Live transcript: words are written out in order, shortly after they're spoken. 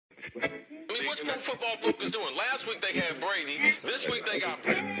Football Focus doing? Last week they had Brady. This week they got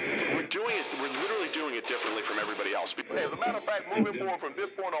Pitt. We're literally doing it differently from everybody else. As a matter of fact, moving forward from this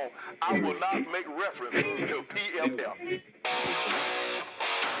point on, I will not make reference to PFF.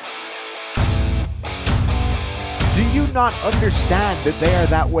 Do you not understand that they are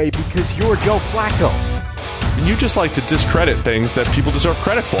that way because you're Joe Flacco? And you just like to discredit things that people deserve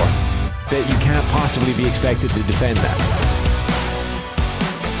credit for. That you can't possibly be expected to defend that.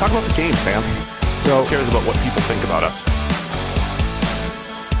 Talk about the game, Sam. So, who cares about what people think about us?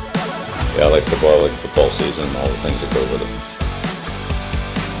 Yeah, I like football season, and all the things that go with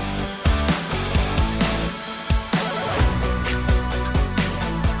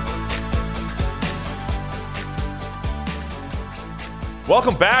it.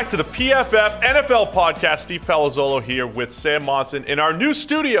 Welcome back to the PFF NFL podcast. Steve Palazzolo here with Sam Monson in our new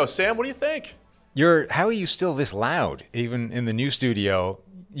studio. Sam, what do you think? how are you still this loud, even in the new studio?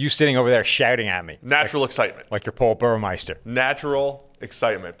 You sitting over there shouting at me. Natural excitement. Like you're Paul Burmeister. Natural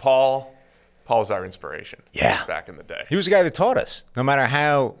excitement. Paul was our inspiration. Yeah. Back in the day. He was the guy that taught us. No matter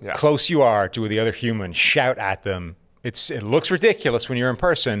how close you are to the other human, shout at them. It looks ridiculous when you're in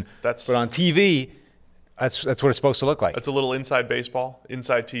person, but on TV, that's what it's supposed to look like. That's a little inside baseball,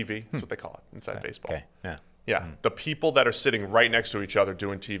 inside TV. That's what they call it, inside baseball. Okay, yeah. Yeah, the people that are sitting right next to each other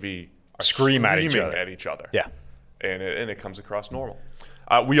doing TV are screaming at each other. Yeah. And it comes across normal.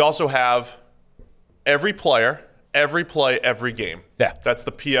 We also have every player, every play, every game. Yeah. That's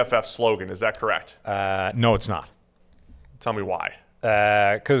the PFF slogan. Is that correct? No, it's not. Tell me why.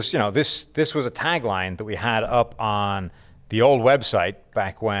 Because, this was a tagline that we had up on the old website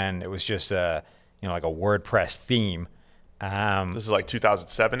back when it was just like a WordPress theme. This is like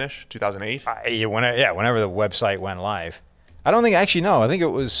 2007-ish, 2008? Whenever the website went live. I don't think, actually, no. I think it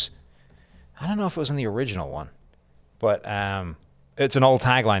was, I don't know if it was in the original one. But it's an old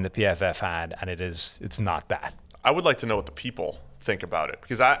tagline that PFF had, and it's not that. I would like to know what the people think about it.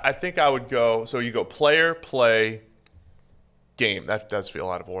 Because I think I would go, so you go player, play, game. That does feel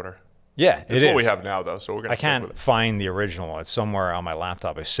out of order. Yeah, it's what we have now, though, so we're going to stick with it. I can't find the original one. It's somewhere on my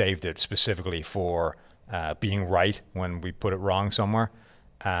laptop. I saved it specifically for being right when we put it wrong somewhere.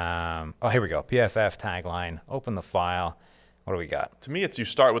 Here we go. PFF tagline. Open the file. What do we got? To me, it's you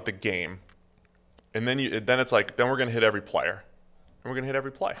start with the game, and then it's like, then we're going to hit every player. And we're going to hit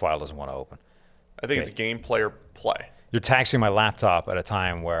every play. File doesn't want to open. I think it's game, player, play. You're taxing my laptop at a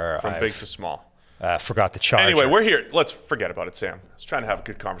time where From big to small. Forgot to charge. Anyway, we're here. Let's forget about it, Sam. I was trying to have a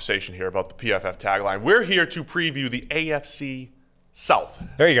good conversation here about the PFF tagline. We're here to preview the AFC South.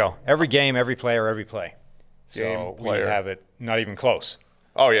 There you go. Every game, every player, every play. So we have it not even close.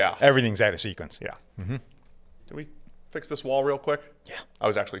 Oh, yeah. Everything's out of sequence. Yeah. Mm-hmm. Can we fix this wall real quick? Yeah. I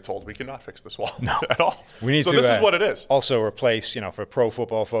was actually told we cannot fix this wall at all. We need so this is what it is. Also replace, for Pro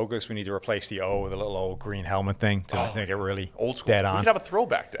Football Focus, we need to replace the O with a little old green helmet thing to make it really old school. Dead on. We could have a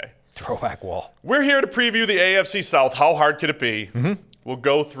throwback day. Throwback wall. We're here to preview the AFC South. How hard could it be? Mm-hmm. We'll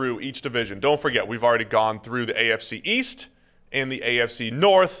go through each division. Don't forget, we've already gone through the AFC East and the AFC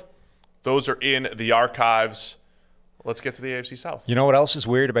North. Those are in the archives. Let's get to the AFC South. You know what else is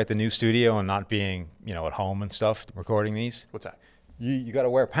weird about the new studio and not being, at home and stuff, recording these? What's that? You got to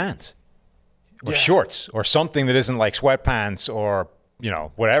wear pants or shorts or something that isn't like sweatpants or,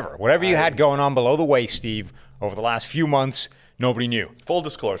 whatever. Whatever you had going on below the waist, Steve, over the last few months, nobody knew. Full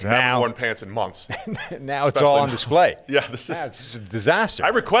disclosure, I haven't worn pants in months. Now it's all on display. Yeah, it's just a disaster. I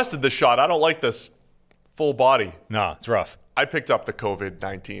requested this shot. I don't like this full body. No, it's rough. I picked up the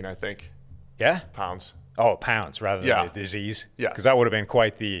COVID-19, I think. Yeah? Pounds. Oh, pounds rather than the disease? Yeah. Because that would have been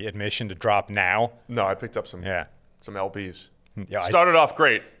quite the admission to drop now. No, I picked up some LBs. Yeah, started off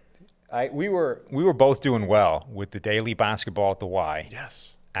great. We were both doing well with the daily basketball at the Y.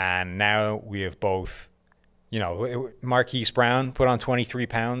 Yes. And now we have both, Marquise Brown put on 23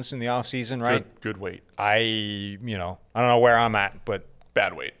 pounds in the offseason, right? Good weight. I don't know where I'm at, but.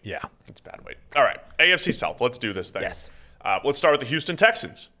 Bad weight. Yeah. It's bad weight. All right. AFC South. Let's do this thing. Yes. Let's start with the Houston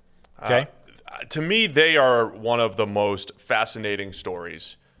Texans. Okay. To me, they are one of the most fascinating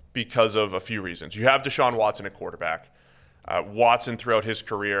stories because of a few reasons. You have Deshaun Watson at quarterback. Watson, throughout his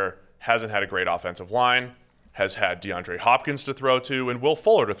career, hasn't had a great offensive line, has had DeAndre Hopkins to throw to and Will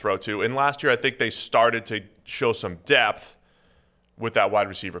Fuller to throw to. And last year, I think they started to show some depth with that wide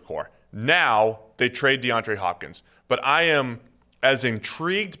receiver core. Now, they trade DeAndre Hopkins. But I am as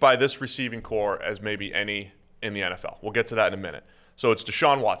intrigued by this receiving core as maybe any in the NFL. We'll get to that in a minute. So it's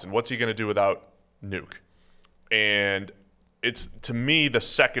Deshaun Watson. What's he going to do without Nuke? And it's, to me, the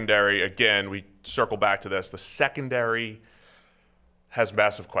secondary, again, we circle back to this, the secondary has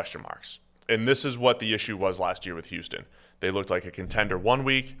massive question marks. And this is what the issue was last year with Houston. They looked like a contender one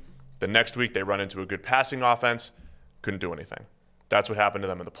week, The next week, they run into a good passing offense, couldn't do anything. That's what happened to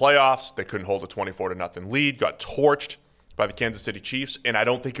them in the playoffs. They couldn't hold a 24-0 lead, got torched by the Kansas City Chiefs, and I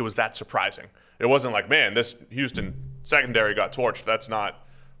don't think it was that surprising. It wasn't like, man, this Houston secondary got torched. That's not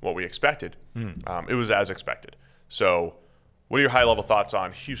what we expected. It was as expected. So what are your high-level thoughts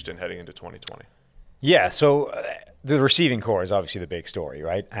on Houston heading into 2020? Yeah, so the receiving core is obviously the big story,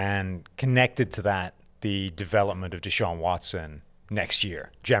 right? And connected to that, the development of Deshaun Watson next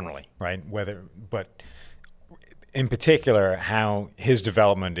year, generally, right? But in particular, how his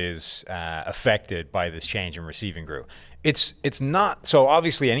development is affected by this change in receiving group. It's not so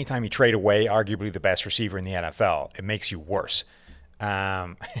obviously. Anytime you trade away arguably the best receiver in the NFL, it makes you worse.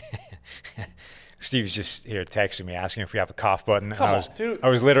 Steve's just here texting me asking if we have a cough button. I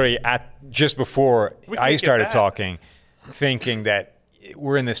was literally just before I started talking, thinking that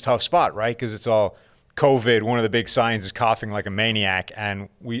we're in this tough spot, right? Because it's all COVID. One of the big signs is coughing like a maniac, and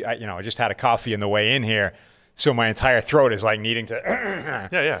I just had a coffee on the way in here. So my entire throat is like needing to.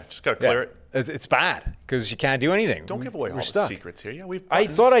 Just gotta clear it. It's bad because you can't do anything. Don't give away all the secrets here. Yeah, I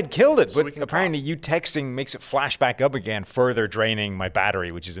thought I'd killed it, but apparently you texting makes it flash back up again, further draining my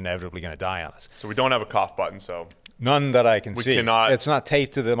battery, which is inevitably going to die on us. So we don't have a cough button. So none that I can see. Cannot. It's not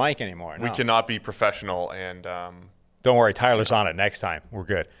taped to the mic anymore. No. We cannot be professional and. Don't worry, Tyler's on it next time. We're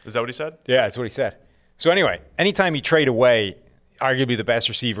good. Is that what he said? Yeah, that's what he said. So anyway, anytime you trade away arguably the best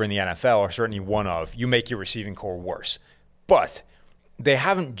receiver in the NFL, or certainly one of, you make your receiving core worse. But they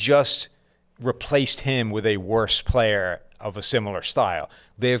haven't just replaced him with a worse player of a similar style.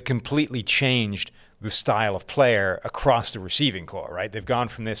 They have completely changed the style of player across the receiving core, right? They've gone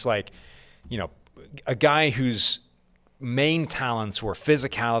from this a guy whose main talents were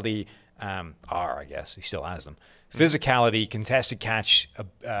physicality, I guess he still has them, physicality, contested catch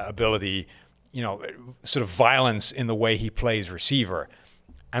ability, sort of violence in the way he plays receiver,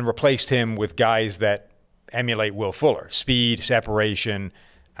 and replaced him with guys that emulate Will Fuller, speed, separation,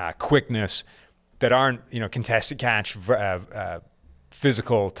 quickness, that aren't, contested catch,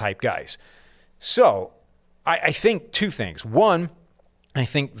 physical type guys. So I think two things. One, I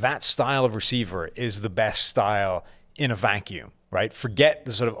think that style of receiver is the best style in a vacuum, right? Forget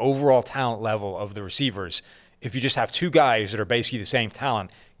the sort of overall talent level of the receivers. If you just have two guys that are basically the same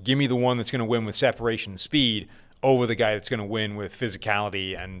talent, give me the one that's going to win with separation and speed over the guy that's going to win with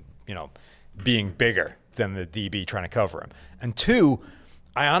physicality and, being bigger than the DB trying to cover him. And two,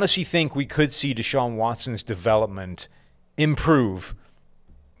 I honestly think we could see Deshaun Watson's development improve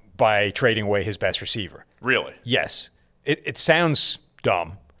by trading away his best receiver. Really? Yes. It sounds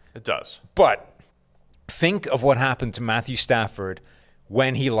dumb. It does. But think of what happened to Matthew Stafford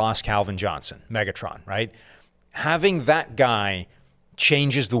when he lost Calvin Johnson, Megatron, right? Having that guy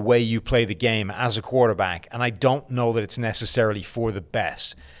changes the way you play the game as a quarterback, and I don't know that it's necessarily for the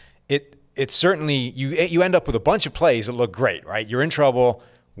best. It's certainly, you end up with a bunch of plays that look great, right? You're in trouble.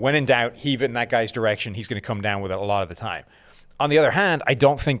 When in doubt, heave it in that guy's direction. He's going to come down with it a lot of the time. On the other hand, I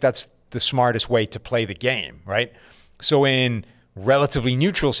don't think that's the smartest way to play the game, right? So in relatively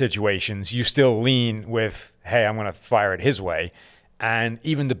neutral situations, you still lean with, hey, I'm going to fire it his way. And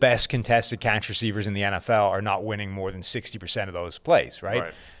even the best contested catch receivers in the NFL are not winning more than 60% of those plays,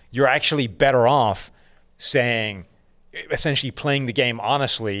 right? You're actually better off saying, essentially playing the game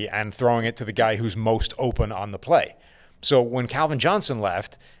honestly and throwing it to the guy who's most open on the play. So when Calvin Johnson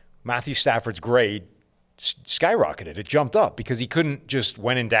left, Matthew Stafford's grade skyrocketed. It jumped up because he couldn't just,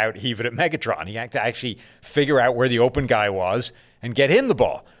 when in doubt, heave it at Megatron. He had to actually figure out where the open guy was and get him the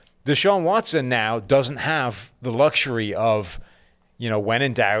ball. Deshaun Watson now doesn't have the luxury of, when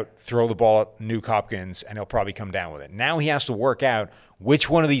in doubt, throw the ball at Nuke Hopkins and he'll probably come down with it. Now he has to work out which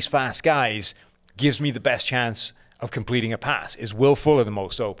one of these fast guys gives me the best chance of completing a pass. Is Will Fuller the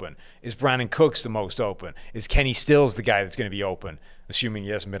most open? Is Brandon Cooks the most open? Is Kenny Stills the guy that's going to be open, assuming he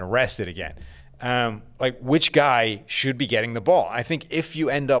hasn't been arrested again? Which guy should be getting the ball? I think if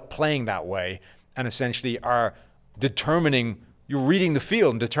you end up playing that way and essentially are you're reading the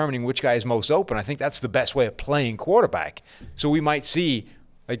field and determining which guy is most open, I think that's the best way of playing quarterback. So we might see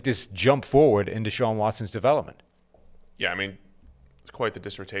this jump forward in Deshaun Watson's development. Yeah, it's quite the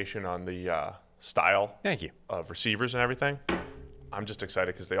dissertation on the style Thank you. Of receivers and everything. I'm just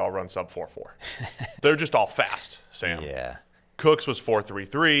excited because they all run sub 4.4. They're just all fast, Sam. Yeah. Cooks was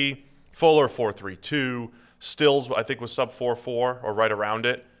 4.33, Fuller 4.32, Stills I think was sub 4.4 or right around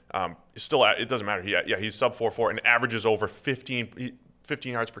it. Still, it doesn't matter. He's sub 4.4 and averages over 15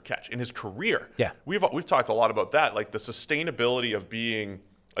 yards per catch in his career. Yeah. We've talked a lot about that, like the sustainability of being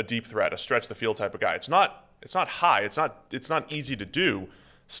a deep threat, a stretch the field type of guy. It's not high. It's not easy to do.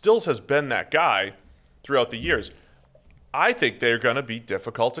 Stills has been that guy throughout the years. I think they're going to be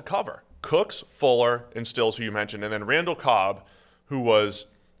difficult to cover. Cooks, Fuller, and Stills, who you mentioned, and then Randall Cobb, who was,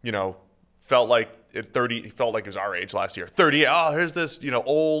 felt like at 30, he felt like he was our age last year. 30, here's this,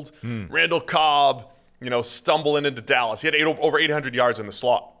 old Randall Cobb, stumbling into Dallas. He had over 800 yards in the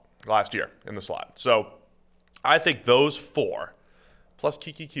slot last year in the slot. So I think those four, plus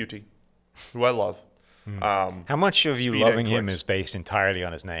Kiki Cutie, who I love. How much of you loving him is based entirely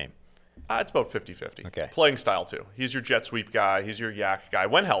on his name? It's about 50-50. Okay. Playing style, too. He's your jet sweep guy. He's your yak guy.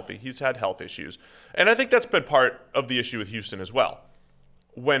 When healthy, he's had health issues. And I think that's been part of the issue with Houston as well.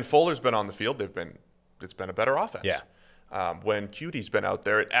 When Fuller's been on the field, it's been a better offense. Yeah. When Cutie's been out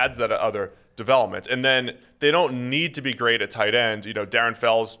there, it adds that other development. And then they don't need to be great at tight end. Darren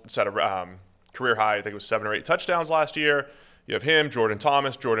Fells set a career high, I think it was 7 or 8 touchdowns last year. You have him, Jordan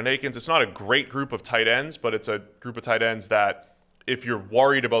Thomas, Jordan Akins. It's not a great group of tight ends, but it's a group of tight ends that if you're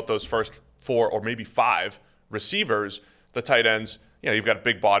worried about those first 4 or maybe 5 receivers, the tight ends, you've got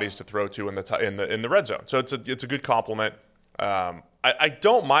big bodies to throw to in the red zone. So it's a good compliment. I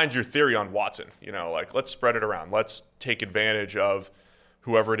don't mind your theory on Watson. Let's spread it around. Let's take advantage of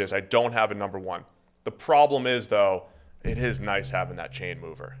whoever it is. I don't have a number one. The problem is, though, it is nice having that chain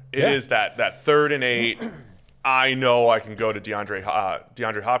mover. It is that 3rd and 8. I know I can go to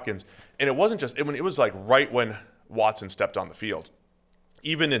DeAndre Hopkins. And it wasn't just, it was like right when Watson stepped on the field.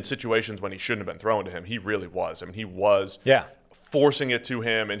 Even in situations when he shouldn't have been thrown to him, he really was. I mean, he was forcing it to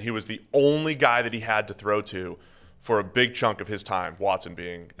him, and he was the only guy that he had to throw to for a big chunk of his time, Watson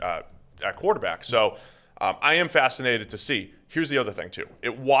being at quarterback. So I am fascinated to see. Here's the other thing, too.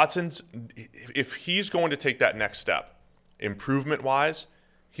 If he's going to take that next step, improvement-wise,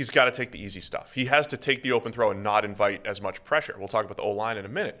 he's got to take the easy stuff. He has to take the open throw and not invite as much pressure. We'll talk about the O-line in a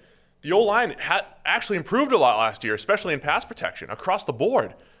minute. The O-line actually improved a lot last year, especially in pass protection, across the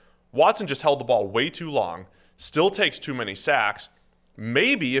board. Watson just held the ball way too long, still takes too many sacks.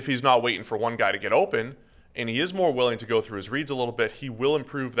 Maybe if he's not waiting for one guy to get open and he is more willing to go through his reads a little bit, he will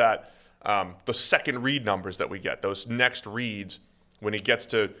improve that the second read numbers that we get, those next reads when he gets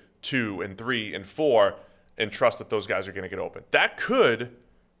to 2 and 3 and 4 and trust that those guys are going to get open. That could,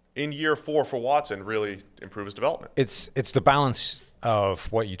 in year 4 for Watson, really improve his development. It's the balance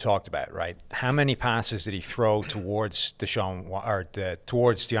of what you talked about, right? How many passes did he throw towards Deshaun or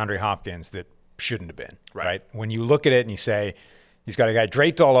towards DeAndre Hopkins that shouldn't have been, right? When you look at it and you say he's got a guy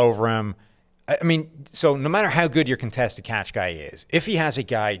draped all over him. I mean, so no matter how good your contested catch guy is, if he has a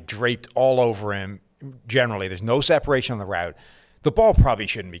guy draped all over him, generally there's no separation on the route, the ball probably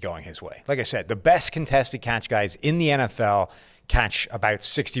shouldn't be going his way. Like I said, the best contested catch guys in the NFL catch about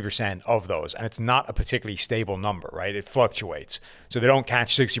 60% of those, and it's not a particularly stable number, right? It fluctuates. So they don't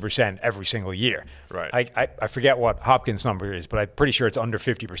catch 60% every single year. Right. I forget what Hopkins' number is, but I'm pretty sure it's under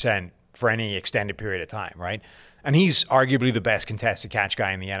 50% for any extended period of time, right? And he's arguably the best contested catch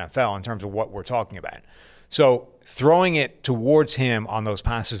guy in the NFL in terms of what we're talking about. So throwing it towards him on those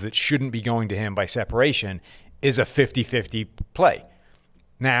passes that shouldn't be going to him by separation is a 50-50 play.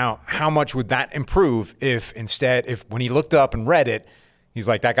 Now, how much would that improve if when he looked up and read it, he's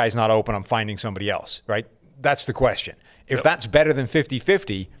like, that guy's not open, I'm finding somebody else, right? That's the question. If that's better than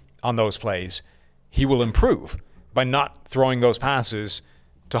 50-50 on those plays, he will improve by not throwing those passes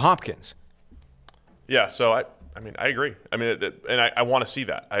to Hopkins. Yeah, so I agree. I mean, and I want to see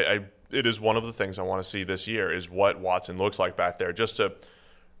that. It is one of the things I want to see this year is what Watson looks like back there. Just to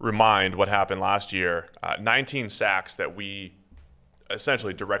remind what happened last year, 19 sacks that we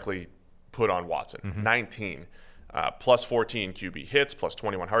essentially directly put on Watson. 19. Plus 14 QB hits, plus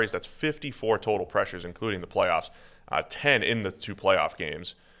 21 hurries. That's 54 total pressures, including the playoffs. 10 in the 2 playoff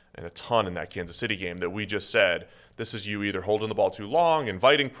games, and a ton in that Kansas City game that we just said, this is you either holding the ball too long,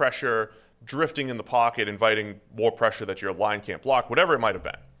 inviting pressure, drifting in the pocket, inviting more pressure that your line can't block, whatever it might have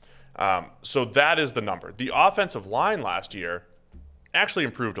been. So that is the number. The offensive line last year actually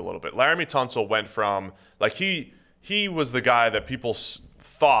improved a little bit. Laramie Tunsil went from, like, he was the guy that people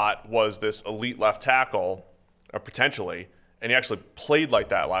thought was this elite left tackle, potentially, and he actually played like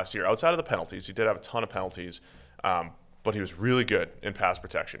that last year. Outside of the penalties, he did have a ton of penalties, but he was really good in pass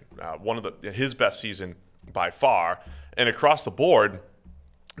protection. His best season by far, and across the board,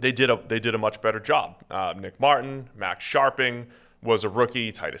 they did a much better job. Nick Martin, Max Sharping was a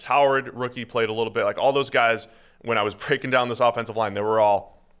rookie. Titus Howard, rookie, played a little bit. Like all those guys, when I was breaking down this offensive line, they were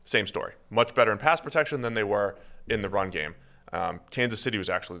all same story. Much better in pass protection than they were in the run game. Kansas City was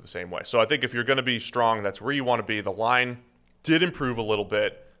actually the same way. So I think if you're going to be strong, that's where you want to be. The line did improve a little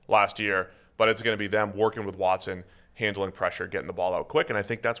bit last year, but it's going to be them working with Watson, handling pressure, getting the ball out quick, and I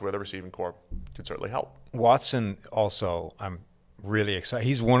think that's where the receiving corps could certainly help. Watson also, I'm really excited.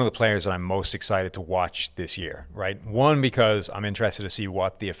 He's one of the players that I'm most excited to watch this year, right? One, because I'm interested to see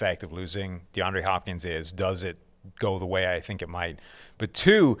what the effect of losing DeAndre Hopkins is. Does it go the way I think it might? But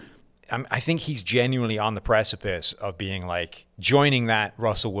two, I think he's genuinely on the precipice of being like joining that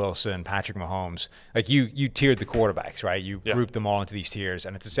Russell Wilson, Patrick Mahomes. Like you tiered the quarterbacks, right? You grouped them all into these tiers,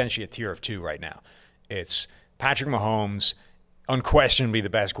 and it's essentially a tier of two right now. It's Patrick Mahomes, unquestionably the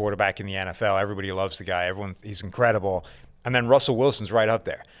best quarterback in the NFL. Everybody loves the guy. He's incredible. And then Russell Wilson's right up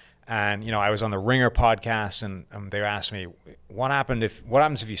there. And, I was on the Ringer podcast, and they asked me, what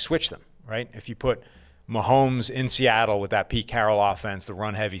happens if you switch them, right? If you put Mahomes in Seattle with that Pete Carroll offense, the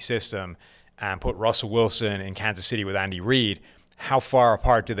run-heavy system, and put Russell Wilson in Kansas City with Andy Reid, how far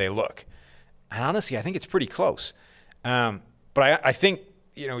apart do they look? And honestly, I think it's pretty close. But I think,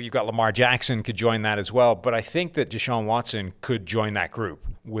 you've got Lamar Jackson could join that as well, but I think that Deshaun Watson could join that group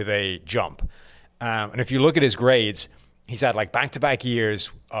with a jump. And if you look at his grades, he's had like back-to-back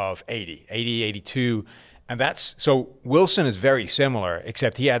years of 80, 82. And so Wilson is very similar,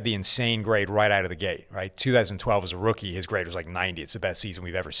 except he had the insane grade right out of the gate, right? 2012 as a rookie, his grade was like 90. It's the best season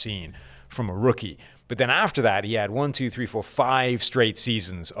we've ever seen from a rookie. But then after that, he had 5 straight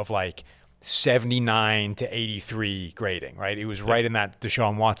seasons of like 79 to 83 grading, right? It was right in that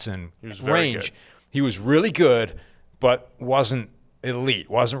Deshaun Watson range. He was really good, but wasn't elite,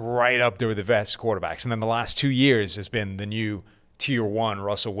 wasn't right up there with the best quarterbacks. And then the last 2 years has been the new tier 1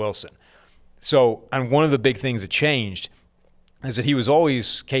 Russell Wilson. So, and one of the big things that changed is that he was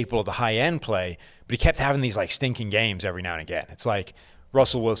always capable of the high-end play, but he kept having these like stinking games every now and again. It's like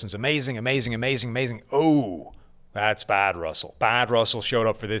Russell Wilson's amazing. Oh, that's bad Russell. Bad Russell showed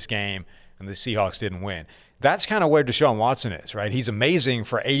up for this game, and the Seahawks didn't win. That's kind of where Deshaun Watson is, right? He's amazing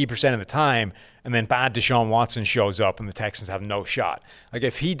for 80% of the time, and then bad Deshaun Watson shows up and the Texans have no shot. Like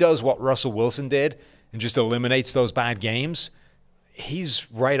if he does what Russell Wilson did and just eliminates those bad games,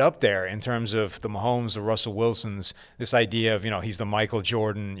 he's right up there in terms of the Mahomes, the Russell Wilsons, this idea of, he's the Michael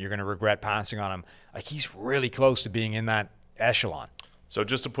Jordan, you're going to regret passing on him. Like he's really close to being in that echelon. So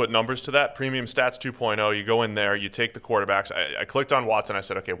just to put numbers to that, Premium Stats 2.0, you go in there, you take the quarterbacks. I clicked on Watson. I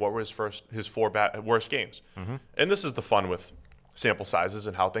said, okay, what were his 4 worst games? Mm-hmm. And this is the fun with sample sizes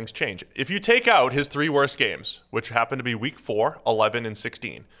and how things change. If you take out his 3 worst games, which happen to be Week 4, 11, and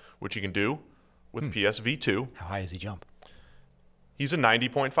 16, which you can do with PSV2. How high does he jump? He's a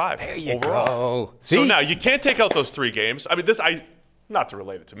 90.5 there you overall. Go. So now you can't take out those 3 games. I mean, not to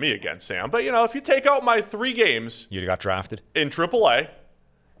relate it to me again, Sam, but if you take out my 3 games. You'd have got drafted? In AAA.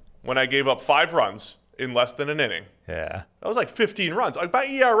 When I gave up 5 runs in less than an inning. Yeah. That was like 15 runs. Like my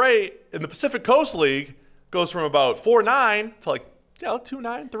ERA in the Pacific Coast League goes from about 4.9 to like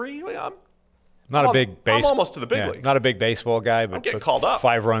 2.93. I'm almost to the big leagues. Not a big baseball guy, but I'm getting called up.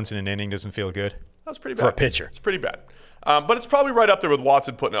 5 runs in an inning doesn't feel good. That's pretty bad. For a pitcher. It's pretty bad. But it's probably right up there with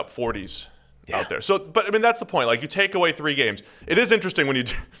Watson putting up 40s out there. So, but I mean, that's the point. Like you take away 3 games. It is interesting when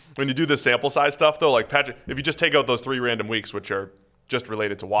you do the sample size stuff though. Like Patrick, if you just take out those 3 random weeks, which are just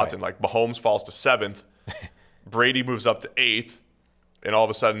related to Watson. Right. Like Mahomes falls to 7th, Brady moves up to 8th, and all of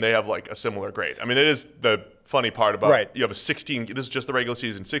a sudden they have like a similar grade. I mean, it is the funny part about you have a 16. This is just the regular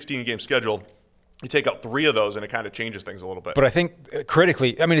season, 16-game schedule. You take out 3 of those, and it kind of changes things a little bit. But I think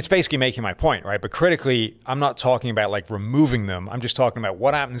critically, I mean, it's basically making my point, right? But critically, I'm not talking about like removing them. I'm just talking about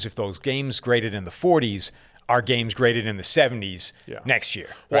what happens if those games graded in the 40s are games graded in the 70s next year.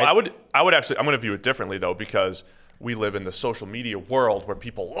 Right? Well, I would actually, I'm going to view it differently though, because we live in the social media world where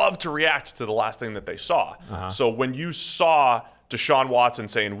people love to react to the last thing that they saw. Uh-huh. So when you saw Deshaun Watson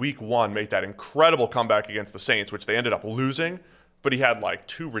say in Week 1 make that incredible comeback against the Saints, which they ended up losing, but he had like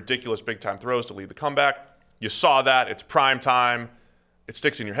 2 ridiculous big-time throws to lead the comeback. You saw that. It's prime time. It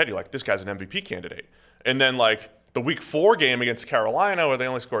sticks in your head. You're like, this guy's an MVP candidate. And then like the Week 4 game against Carolina where they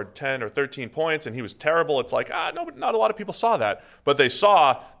only scored 10 or 13 points and he was terrible. It's like, no, not a lot of people saw that. But they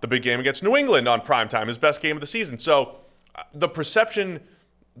saw the big game against New England on primetime, his best game of the season. So the perception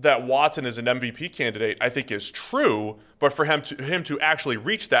that Watson is an MVP candidate, I think, is true. But for him to actually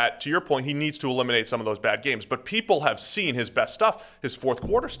reach that, to your point, he needs to eliminate some of those bad games. But people have seen his best stuff. His fourth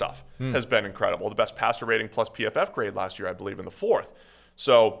quarter stuff has been incredible. The best passer rating plus PFF grade last year, I believe, in the 4th.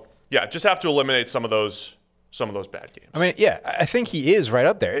 So, yeah, just have to eliminate some of those bad games. I mean, yeah, I think he is right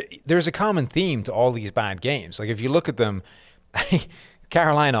up there. There's a common theme to all these bad games. Like, if you look at them,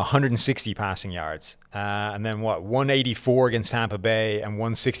 Carolina, 160 passing yards. And then 184 against Tampa Bay and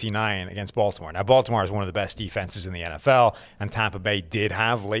 169 against Baltimore. Now, Baltimore is one of the best defenses in the NFL, and Tampa Bay did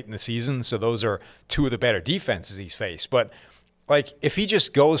have late in the season. So those are 2 of the better defenses he's faced. But, like, if he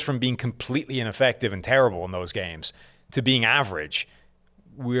just goes from being completely ineffective and terrible in those games to being average,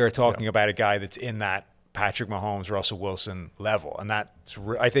 we are talking about a guy that's in that Patrick Mahomes, Russell Wilson level. And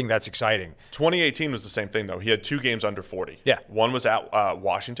I think that's exciting. 2018 was the same thing, though. He had 2 games under 40. Yeah. One was at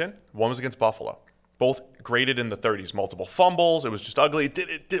Washington. One was against Buffalo. Both graded in the 30s. Multiple fumbles. It was just ugly.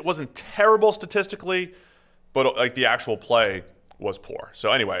 It wasn't terrible statistically, but like the actual play was poor.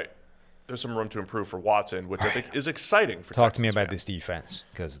 So anyway, there's some room to improve for Watson, which I think is exciting for Talk to me Texans about fans. this defense,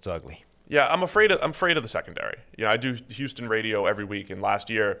 because it's ugly. Yeah, I'm afraid of the secondary. You know, I do Houston radio every week, and last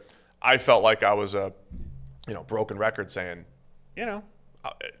year I felt like I was a broken record saying,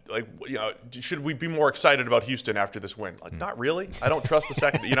 should we be more excited about Houston after this win? Like, not really. I don't trust the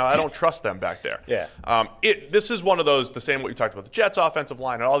second. I don't trust them back there. Yeah. This is one of those, the same what you talked about, the Jets offensive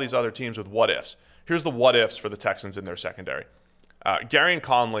line and all these other teams with what ifs. Here's the what ifs for the Texans in their secondary. Gary and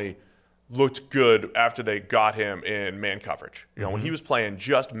Conley looked good after they got him in man coverage. When he was playing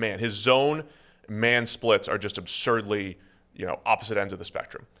just man, his zone man splits are just absurdly, opposite ends of the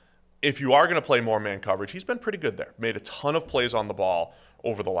spectrum. If you are going to play more man coverage, he's been pretty good there. Made a ton of plays on the ball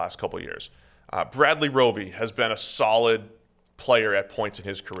over the last couple of years. Bradley Roby has been a solid player at points in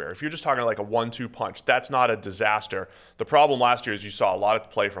his career. If you're just talking like a 1-2 punch, that's not a disaster. The problem last year is you saw a lot of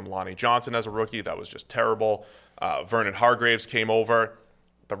play from Lonnie Johnson as a rookie. That was just terrible. Vernon Hargraves came over.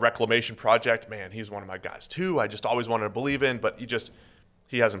 The Reclamation Project, man, he's one of my guys too. I just always wanted to believe in, but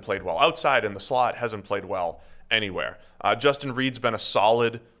he hasn't played well outside in the slot, hasn't played well anywhere. Justin Reed's been a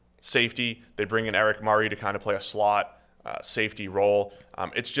solid safety. They bring in Eric Murray to kind of play a slot safety role.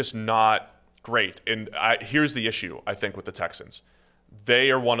 It's just not great. And here's the issue, I think, with the Texans.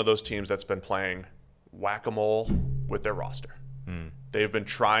 They are one of those teams that's been playing whack-a-mole with their roster. They've been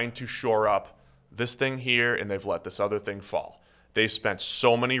trying to shore up this thing here, and they've let this other thing fall. They've spent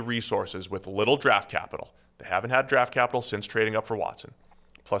so many resources with little draft capital. They haven't had draft capital since trading up for Watson.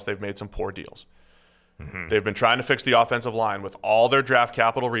 Plus, they've made some poor deals. They've been trying to fix the offensive line with all their draft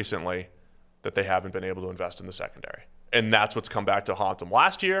capital recently that they haven't been able to invest in the secondary. And that's what's come back to haunt them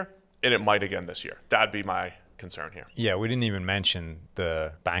last year, and it might again this year. That'd be my concern here. Yeah, we didn't even mention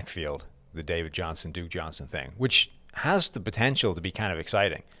the backfield, the David Johnson, Duke Johnson thing, which has the potential to be kind of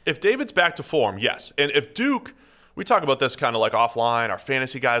exciting. If David's back to form, yes. And if Duke, we talk about this kind of like offline. Our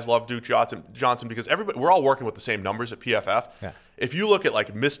fantasy guys love Duke Johnson because we're all working with the same numbers at PFF. Yeah. If you look at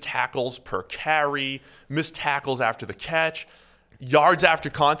like missed tackles per carry, missed tackles after the catch, yards after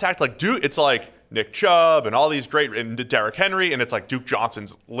contact, like Duke, it's like Nick Chubb and all these great, and Derrick Henry, and it's like Duke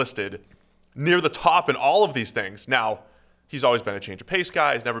Johnson's listed near the top in all of these things. Now, he's always been a change of pace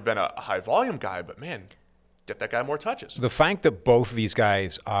guy. He's never been a high volume guy, but man, get that guy more touches. The fact that both of these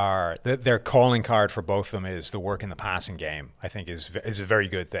guys their calling card for both of them is the work in the passing game, I think is a very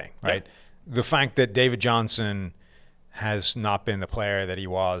good thing, right? Yeah. The fact that David Johnson has not been the player that he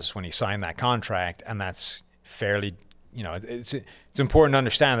was when he signed that contract, and that's fairly, it's important to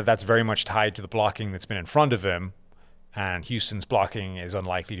understand that that's very much tied to the blocking that's been in front of him, and Houston's blocking is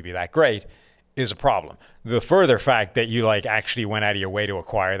unlikely to be that great, is a problem. The further fact that you actually went out of your way to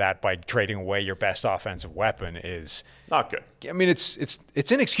acquire that by trading away your best offensive weapon is not good. I mean, it's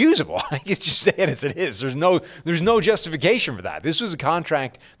inexcusable. It's just saying as it is. There's no justification for that. This was a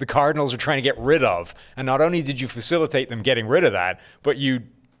contract the Cardinals are trying to get rid of, and not only did you facilitate them getting rid of that, but you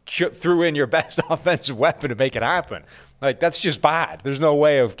threw in your best offensive weapon to make it happen. That's just bad. There's no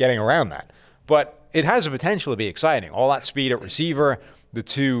way of getting around that. But it has the potential to be exciting. All that speed at receiver, the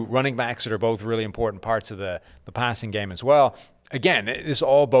two running backs that are both really important parts of the passing game as well. Again, this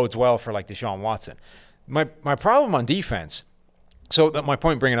all bodes well for Deshaun Watson. My problem on defense, my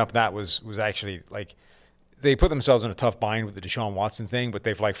point bringing up that was actually they put themselves in a tough bind with the Deshaun Watson thing, but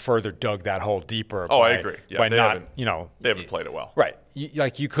they've further dug that hole deeper. I agree. Yeah, they haven't played it well. Right.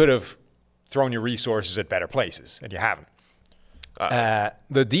 You could have thrown your resources at better places, and you haven't.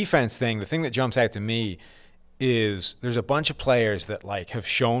 The defense thing, the thing that jumps out to me is there's a bunch of players that have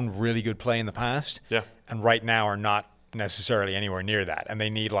shown really good play in the past, and right now are not necessarily anywhere near that, and they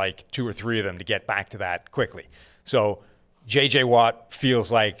need 2 or 3 of them to get back to that quickly. So J.J. Watt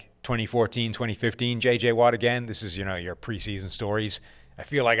feels like 2014, 2015 J.J. Watt again. This is your preseason stories. I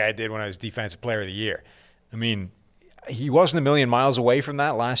feel like I did when I was Defensive Player of the Year. I mean, he wasn't a million miles away from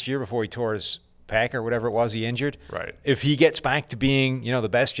that last year before he tore his pec or whatever it was he injured. Right. If he gets back to being the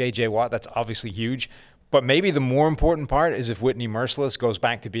best J.J. Watt, that's obviously huge. But maybe the more important part is if Whitney Merciless goes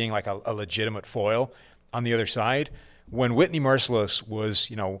back to being a legitimate foil on the other side. When Whitney Merciless was,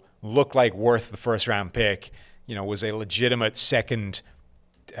 looked like worth the first-round pick, was a legitimate second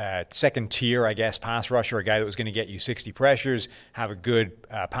tier, I guess, pass rusher, a guy that was going to get you 60 pressures, have a good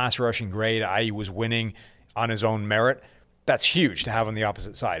pass rushing grade, i.e. was winning on his own merit, that's huge to have on the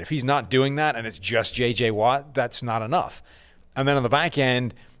opposite side. If he's not doing that and it's just J.J. Watt, that's not enough. And then on the back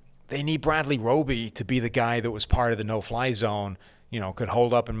end, they need Bradley Roby to be the guy that was part of the no-fly zone, could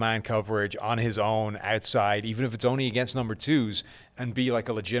hold up in man coverage on his own outside, even if it's only against number twos, and be like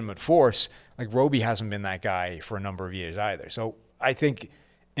a legitimate force. Like Roby hasn't been that guy for a number of years either. So I think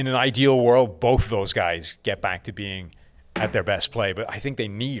in an ideal world, both those guys get back to being at their best play, but I think they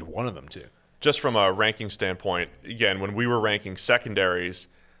need one of them to. Just from a ranking standpoint, again, when we were ranking secondaries,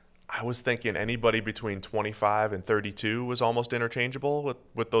 I was thinking anybody between 25 and 32 was almost interchangeable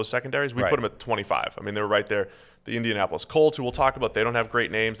with those secondaries. We put them at 25. I mean, they were right there. The Indianapolis Colts, who we'll talk about, they don't have great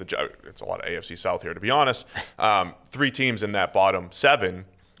names. It's a lot of AFC South here, to be honest. 3 teams in that bottom 7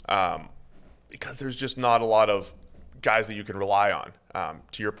 because there's just not a lot of guys that you can rely on.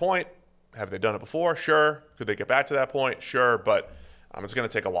 To your point, have they done it before? Sure. Could they get back to that point? Sure. But it's going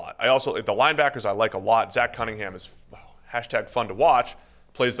to take a lot. The linebackers I like a lot. Zach Cunningham is hashtag fun to watch.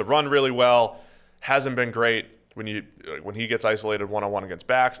 Plays the run really well. Hasn't been great when he gets isolated one-on-one against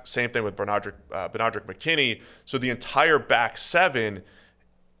backs. Same thing with Benardrick McKinney. So the entire back 7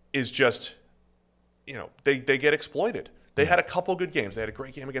 is just, they get exploited. They had a couple good games. They had a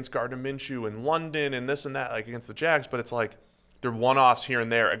great game against Gardner Minshew in London and this and that, like against the Jags. But it's like they're one-offs here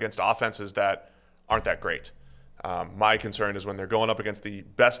and there against offenses that aren't that great. My concern is when they're going up against the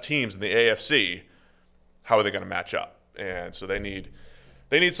best teams in the AFC, how are they going to match up? And so they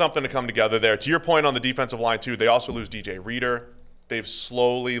need something to come together there. To your point on the defensive line, too, they also lose DJ Reader. They've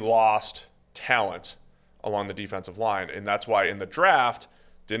slowly lost talent along the defensive line, and that's why in the draft,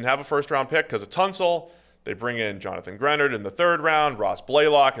 didn't have a first-round pick because of Tunsil. They bring in Jonathan Grenard in the 3rd round, Ross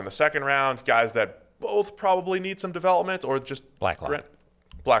Blaylock in the 2nd round, guys that both probably need some development or just Blacklock.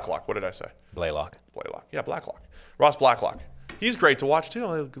 Blacklock, what did I say? Blaylock. Yeah, Blacklock. Ross Blacklock. He's great to watch, too.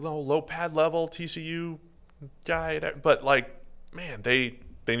 Low pad level, TCU guy. But, man, they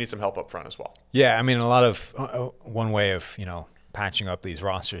need some help up front as well. Yeah, I mean, a lot of one way of, patching up these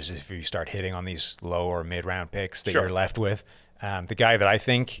rosters is if you start hitting on these low or mid-round picks that you're left with. The guy that I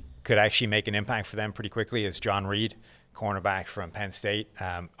think could actually make an impact for them pretty quickly is John Reed, cornerback from Penn State.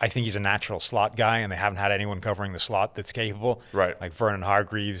 I think he's a natural slot guy, and they haven't had anyone covering the slot that's capable. Right. Like Vernon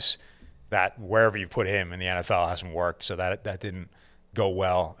Hargreaves, that wherever you put him in the NFL hasn't worked, so that didn't go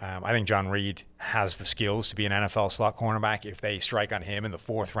well. I think John Reed has the skills to be an NFL slot cornerback. If they strike on him in the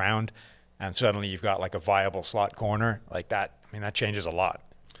 4th round and suddenly you've got like a viable slot corner like that, I mean, that changes a lot.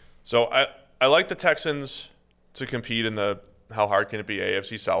 So I like the Texans to compete in the how hard can it be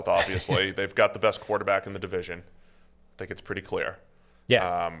AFC South, obviously. They've got the best quarterback in the division. I think it's pretty clear.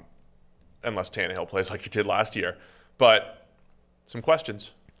 Yeah. Unless Tannehill plays like he did last year. But some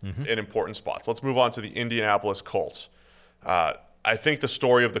questions in important spots. Let's move on to the Indianapolis Colts. I think the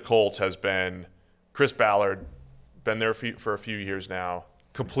story of the Colts has been Chris Ballard, been there for a few years now,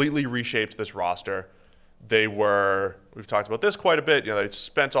 completely reshaped this roster. We've talked about this quite a bit, they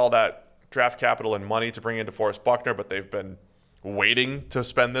spent all that draft capital and money to bring in DeForest Buckner, but they've been waiting to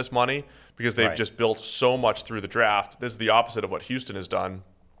spend this money because they've just built so much through the draft. This is the opposite of what Houston has done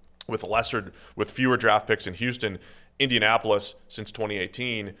with fewer draft picks in Houston. Indianapolis, since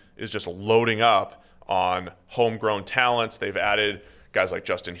 2018, is just loading up on homegrown talents. They've added guys like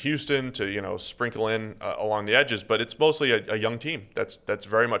Justin Houston to sprinkle in along the edges, but it's mostly a young team that's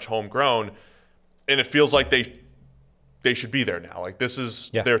very much homegrown, and it feels like they should be there now. Like this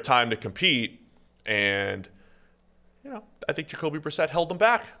is their time to compete, and I think Jacoby Brissett held them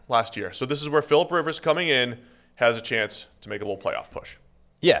back last year. So this is where Phillip Rivers coming in has a chance to make a little playoff push.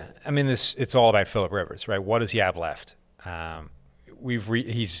 Yeah, I mean it's all about Phillip Rivers, right? What does he have left?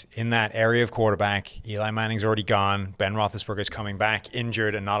 He's in that area of quarterback. Eli Manning's already gone. Ben Roethlisberger's coming back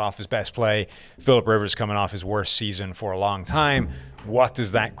injured and not off his best play. Phillip Rivers coming off his worst season for a long time. What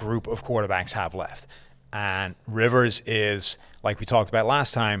does that group of quarterbacks have left? And Rivers is, like we talked about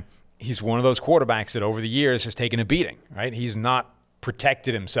last time, he's one of those quarterbacks that over the years has taken a beating, right? He's not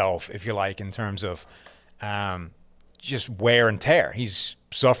protected himself, if you like, in terms of just wear and tear. He's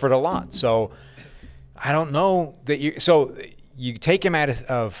suffered a lot. So I don't know that you take him out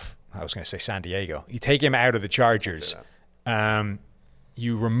of I was going to say San Diego. You take him out of the Chargers.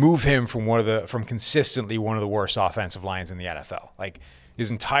 You remove him from consistently one of the worst offensive lines in the NFL. Like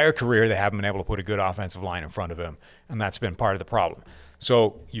his entire career, they haven't been able to put a good offensive line in front of him, and that's been part of the problem.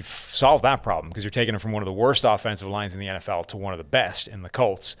 So you've solved that problem because you're taking him from one of the worst offensive lines in the NFL to one of the best in the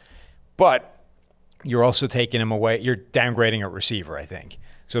Colts. But you're also taking him away. You're downgrading at receiver, I think.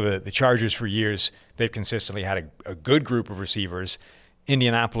 So the Chargers for years, they've consistently had a good group of receivers.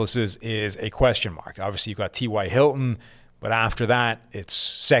 Indianapolis's is a question mark. Obviously, you've got T.Y. Hilton, but after that, it's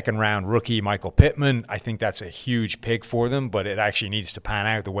second-round rookie Michael Pittman. I think that's a huge pick for them, but it actually needs to pan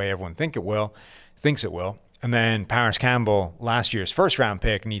out the way everyone thinks it will. And then Paris Campbell, last year's first-round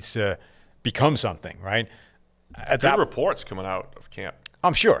pick, needs to become something, right? Good reports coming out of camp.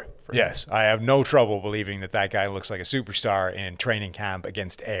 I'm sure. Yes. I have no trouble believing that guy looks like a superstar in training camp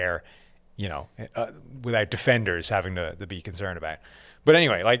against air, without defenders having to be concerned about. But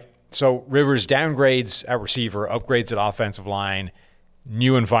anyway, so Rivers downgrades at receiver, upgrades at offensive line,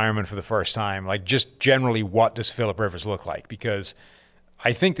 new environment for the first time. Just generally, what does Phillip Rivers look like? Because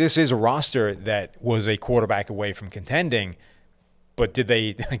I think this is a roster that was a quarterback away from contending, but did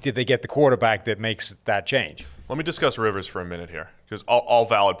they get the quarterback that makes that change? Let me discuss Rivers for a minute here, because all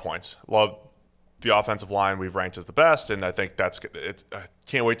valid points. Love the offensive line we've ranked as the best, and I think that's it. I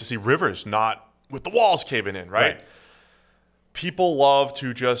can't wait to see Rivers not with the walls caving in, right? People love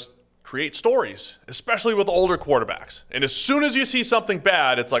to just create stories, especially with older quarterbacks. And as soon as you see something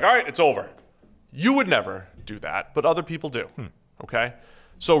bad, it's like, all right, it's over. You would never do that, but other people do, okay?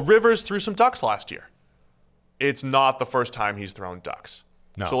 So Rivers threw some ducks last year. It's not the first time he's thrown ducks.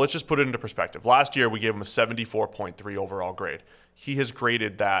 No. So let's just put it into perspective. Last year, we gave him a 74.3 overall grade. He has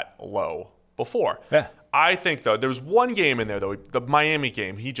graded that low before. Yeah. I think, though, there was one game in there, though, the Miami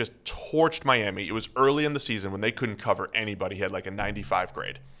game. He just torched Miami. It was early in the season when they couldn't cover anybody. He had like a 95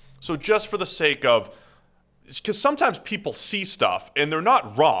 grade. So just for the sake of, because sometimes people see stuff and they're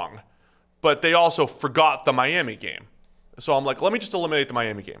not wrong, but they also forgot the Miami game. So I'm like, let me just eliminate the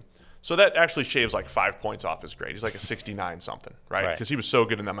Miami game. So that actually shaves like 5 points off his grade. He's like a 69 something, right? Because he was so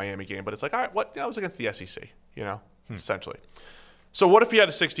good in that Miami game. But it's like, all right, what? That was against the SEC, essentially. So what if he had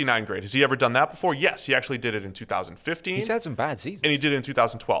a 69 grade? Has he ever done that before? Yes, he actually did it in 2015. He's had some bad seasons. And he did it in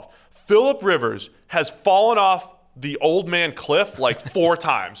 2012. Phillip Rivers has fallen off the old man cliff like 4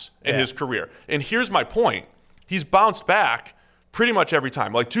 times in his career. And here's my point. He's bounced back pretty much every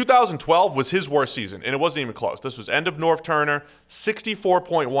time. Like 2012 was his worst season, and it wasn't even close. This was end of North Turner,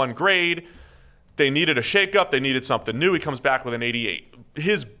 64.1 grade. They needed a shakeup. They needed something new. He comes back with an 88.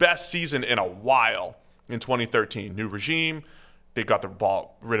 His best season in a while in 2013. New regime. They got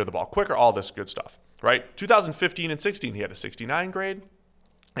rid of the ball quicker, all this good stuff, right? 2015 and 16, he had a 69 grade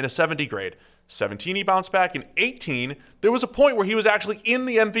and a 70 grade. 17, he bounced back. In 18, there was a point where he was actually in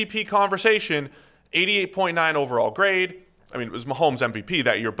the MVP conversation, 88.9 overall grade. I mean, it was Mahomes MVP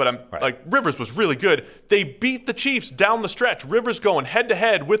that year, but Rivers was really good. They beat the Chiefs down the stretch. Rivers going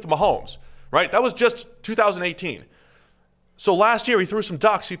head-to-head with Mahomes, right? That was just 2018. So last year, he threw some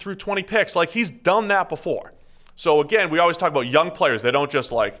ducks. He threw 20 picks. He's done that before. So again, we always talk about young players. They don't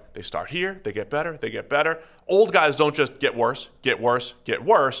just they start here, they get better, they get better. Old guys don't just get worse, get worse, get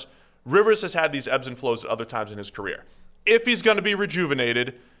worse. Rivers has had these ebbs and flows at other times in his career. If he's going to be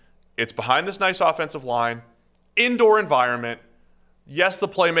rejuvenated, it's behind this nice offensive line, indoor environment. Yes, the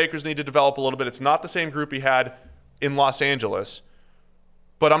playmakers need to develop a little bit. It's not the same group he had in Los Angeles.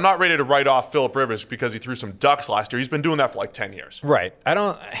 But I'm not ready to write off Phillip Rivers because he threw some ducks last year. He's been doing that for like 10 years. Right.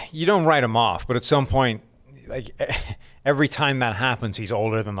 You don't write him off, but at some point, every time that happens, he's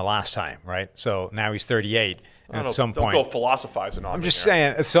older than the last time, right? So now he's 38. And at some point, don't go philosophizing on I'm just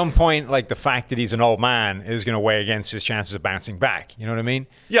saying, at some point, the fact that he's an old man is going to weigh against his chances of bouncing back. You know what I mean?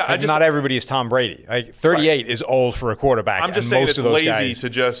 Yeah. Not everybody is Tom Brady. 38 is old for a quarterback. I'm just saying it's lazy to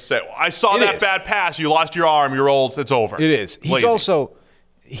just say, I saw that bad pass. You lost your arm. You're old. It's over. It is.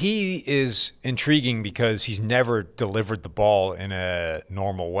 He is intriguing because he's never delivered the ball in a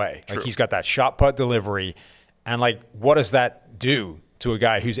normal way. He's got that shot put delivery. And what does that do to a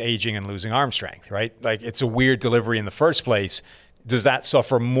guy who's aging and losing arm strength, right? It's a weird delivery in the first place. Does that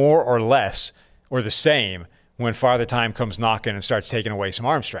suffer more or less or the same when Father Time comes knocking and starts taking away some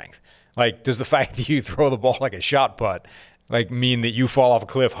arm strength? Does the fact that you throw the ball like a shot put mean that you fall off a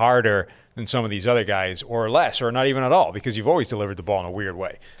cliff harder than some of these other guys, or less, or not even at all, because you've always delivered the ball in a weird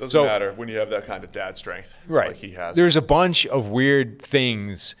way? Doesn't matter when you have that kind of dad strength like he has. There's a bunch of weird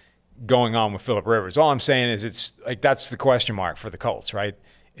things going on with Phillip Rivers. All I'm saying is it's that's the question mark for the Colts, right?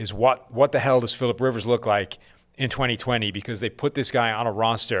 Is what the hell does Phillip Rivers look like in 2020? Because they put this guy on a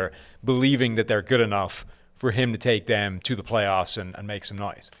roster believing that they're good enough for him to take them to the playoffs and make some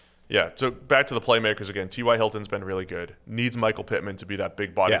noise. Yeah, so back to the playmakers again. T.Y. Hilton's been really good. Needs Michael Pittman to be that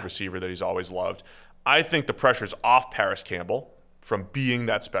big-bodied receiver that he's always loved. I think the pressure's off Paris Campbell from being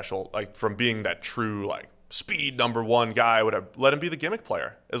that special, from being that true, speed number one guy. Would have let him be the gimmick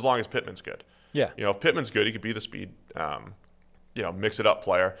player as long as Pittman's good. Yeah. If Pittman's good, he could be the speed, mix it up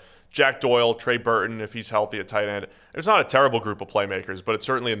player. Jack Doyle, Trey Burton, if he's healthy at tight end. It's not a terrible group of playmakers, but it's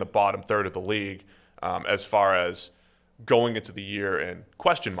certainly in the bottom third of the league as far as going into the year and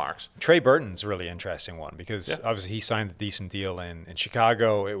question marks. Trey Burton's a really interesting one because obviously he signed a decent deal in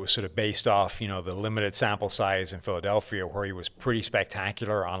Chicago. It was sort of based off, the limited sample size in Philadelphia where he was pretty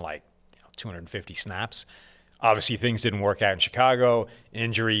spectacular on 250 snaps. Obviously, things didn't work out in Chicago,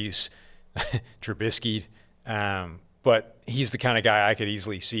 injuries, Trubisky. But he's the kind of guy I could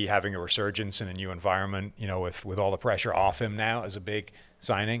easily see having a resurgence in a new environment, with all the pressure off him now as a big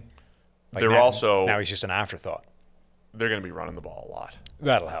signing. Now he's just an afterthought. They're going to be running the ball a lot.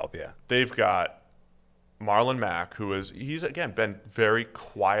 That'll help, yeah. They've got Marlon Mack, he's again been very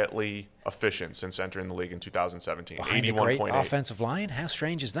quietly efficient since entering the league in 2017. Behind a great offensive line? How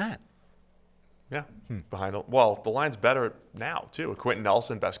strange is that? Yeah, the line's better now, too. Quentin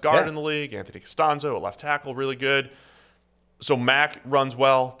Nelson, best guard in the league. Anthony Costanzo, a left tackle, really good. So Mack runs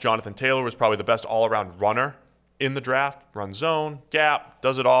well. Jonathan Taylor was probably the best all-around runner in the draft. Runs zone, gap,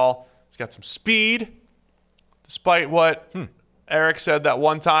 does it all. He's got some speed, despite what Eric said that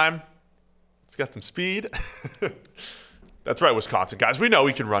one time. He's got some speed. That's right, Wisconsin guys. We know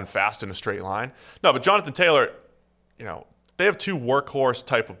he can run fast in a straight line. No, but Jonathan Taylor, they have 2 workhorse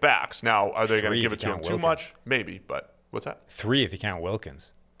type of backs. Now, are they going to give it to him too much? Maybe, but what's that? 3 if you count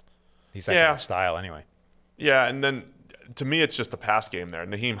Wilkins. He's that kind of style anyway. Yeah, and then to me, it's just the pass game there.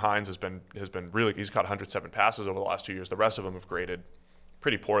 Naheem Hines has been really. He's caught 107 passes over the last 2 years. The rest of them have graded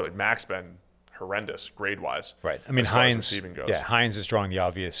pretty poorly. Mac's been horrendous grade-wise. Right. I mean, Hines is drawing the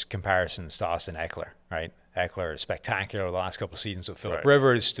obvious comparisons to Austin Eckler, right? Eckler is spectacular the last couple of seasons with Phillip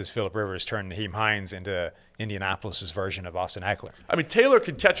Rivers. Does Phillip Rivers turn Naheem Hines into Indianapolis' version of Austin Eckler? I mean, Taylor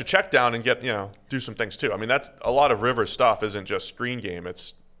could catch a check down and get, do some things too. I mean, that's a lot of Rivers stuff isn't just screen game.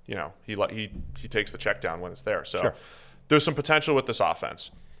 It's, he takes the check down when it's there. So there's some potential with this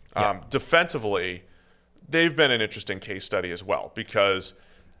offense. Defensively, they've been an interesting case study as well, because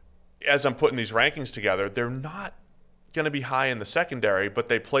as I'm putting these rankings together, they're not going to be high in the secondary, but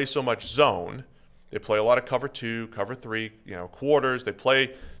they play so much zone. They play a lot of cover 2, cover 3, quarters.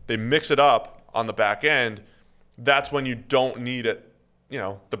 They mix it up on the back end. That's when you don't need it,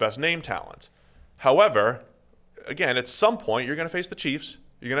 the best name talent. However, again, at some point you're going to face the Chiefs.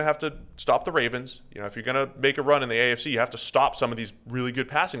 You're going to have to stop the Ravens. If you're going to make a run in the AFC, you have to stop some of these really good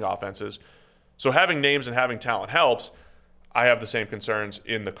passing offenses. So having names and having talent helps. I have the same concerns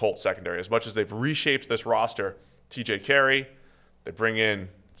in the Colts secondary. As much as they've reshaped this roster, TJ Carey, they bring in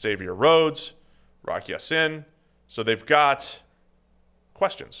Xavier Rhodes, Rocky Ya-Sin. So they've got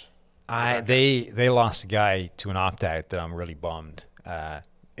questions. They lost a guy to an opt-out that I'm really bummed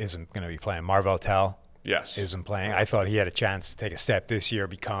isn't going to be playing. Marvell Tell isn't playing. I thought he had a chance to take a step this year,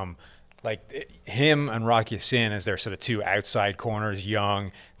 become like him and Rocky Ya-Sin as their sort of 2 outside corners,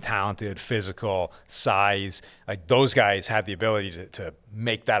 young, talented, physical, size. Like those guys had the ability to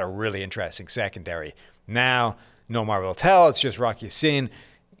make that a really interesting secondary. Now, no Marvell Tell, it's just Rocky Ya-Sin.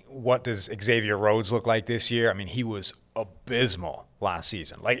 What does Xavier Rhodes look like this year? I mean, he was abysmal last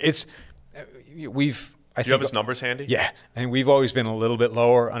season. Like do you have his numbers handy? Yeah, and we've always been a little bit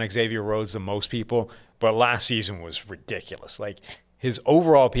lower on Xavier Rhodes than most people, but last season was ridiculous. Like his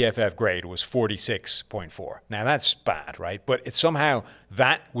overall PFF grade was 46.4. Now that's bad, right? But it's somehow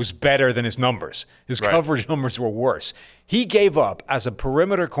that was better than his numbers. His coverage numbers were worse. He gave up as a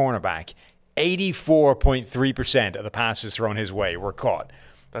perimeter cornerback 84.3% of the passes thrown his way were caught.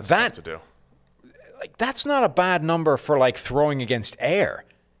 That's tough to do. Like that's not a bad number for like throwing against air.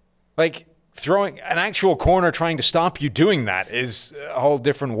 Like throwing an actual corner trying to stop you doing that is a whole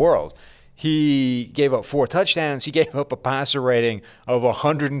different world. He gave up 4 touchdowns. He gave up a passer rating of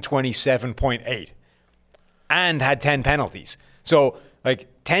 127.8 and had 10 penalties. So,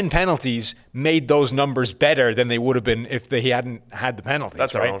 10 penalties made those numbers better than they would have been if he hadn't had the penalties.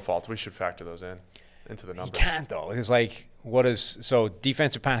 That's our own fault. We should factor those into the numbers. You can't, though. It's so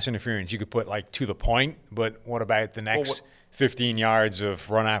defensive pass interference, you could put, to the point, but what about the next 15 yards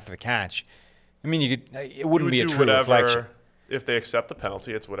of run after the catch? I mean, it wouldn't be a true reflection. If they accept the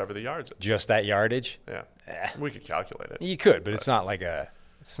penalty, it's whatever the yards is. Just that yardage? Yeah. We could calculate it. You could, but it's not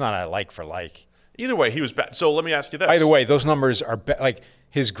a like for like. Either way, he was bad. So let me ask you this. By the way, those numbers are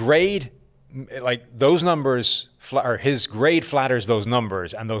his grade, those numbers, or his grade flatters those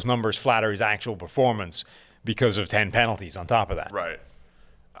numbers, and those numbers flatter his actual performance because of 10 penalties on top of that. Right.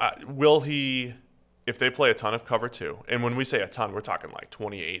 Will he, if they play a ton of cover 2, and when we say a ton, we're talking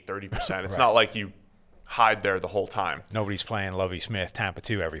 28, 30%. It's not like you hide there the whole time. Nobody's playing Lovie Smith, Tampa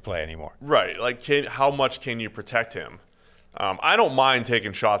 2 every play anymore. Right. How much can you protect him? I don't mind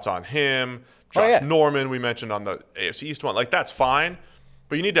taking shots on him. Josh Norman, we mentioned on the AFC East one. That's fine,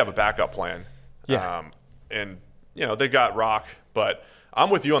 but you need to have a backup plan. Yeah. They got Rock, but I'm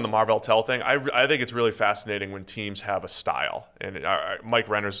with you on the Marvell Tell thing. I think it's really fascinating when teams have a style. And Mike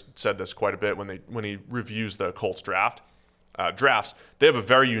Renner's said this quite a bit when he reviews the Colts drafts. They have a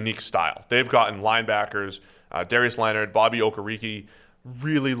very unique style. They've gotten linebackers, Darius Leonard, Bobby Okereke,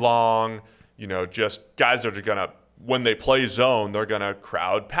 really long, just guys that are going to, when they play zone, they're going to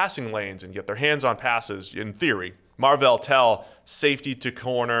crowd passing lanes and get their hands on passes, in theory. Marvell Tell, safety to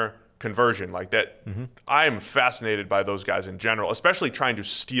corner conversion like that. Mm-hmm. I am fascinated by those guys in general, especially trying to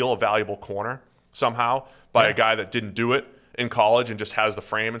steal a valuable corner somehow by a guy that didn't do it in college and just has the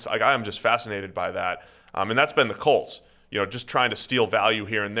frame. It's like, I am just fascinated by that. And that's been the Colts, just trying to steal value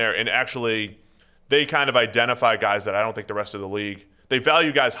here and there. And actually, they kind of identify guys that I don't think the rest of the league, they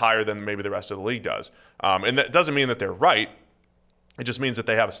value guys higher than maybe the rest of the league does. And that doesn't mean that they're right. It just means that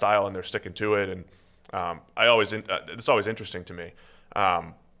they have a style and they're sticking to it. And it's always interesting to me.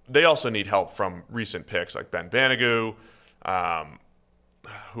 They also need help from recent picks like Ben Banigou.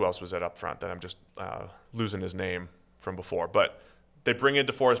 Who else was that up front that I'm just losing his name from before? But they bring in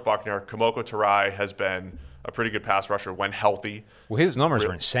DeForest Buckner. Kamoko Tarai has been a pretty good pass rusher when healthy. Well, his numbers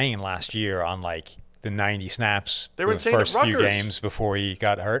were insane last year on the 90 snaps. They were insane the first at few Rutgers. games before he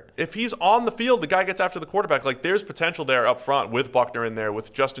got hurt. If he's on the field, the guy gets after the quarterback. There's potential there up front with Buckner in there,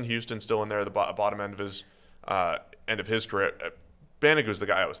 with Justin Houston still in there, the bottom end of his career. Banigou's the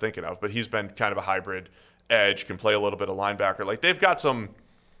guy I was thinking of, but he's been kind of a hybrid edge, can play a little bit of linebacker. They've got some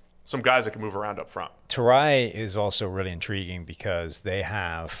guys that can move around up front. Tarai is also really intriguing because they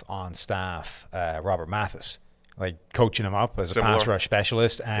have on staff Robert Mathis, coaching him up as a pass rush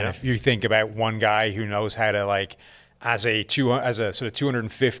specialist. And if you think about one guy who knows how to as a sort of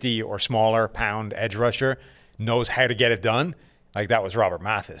 250 or smaller pound edge rusher, knows how to get it done, that was Robert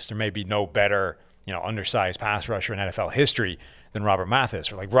Mathis. There may be no better undersized pass rusher in NFL history than Robert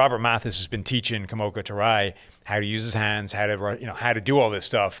Mathis. Or Robert Mathis has been teaching Kamoko Tarai how to use his hands, how to do all this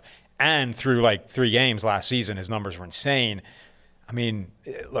stuff. And through 3 games last season, his numbers were insane. I mean,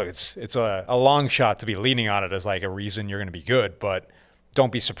 look, it's a long shot to be leaning on it as a reason you're going to be good, but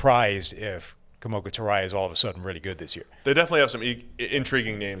don't be surprised if Kamoko Tarai is all of a sudden really good this year. They definitely have some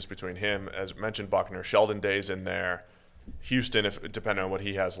intriguing names between him, as mentioned, Buckner, Sheldon Day's in there, Houston, depending on what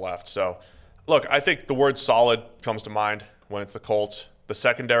he has left. So, look, I think the word solid comes to mind when it's the Colts. The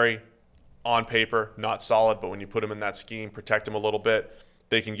secondary, on paper, not solid, but when you put them in that scheme, protect them a little bit,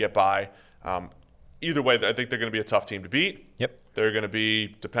 they can get by. Either way, I think they're going to be a tough team to beat. Yep. They're going to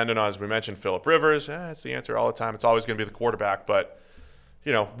be dependent on, as we mentioned, Phillip Rivers. It's the answer all the time. It's always going to be the quarterback, but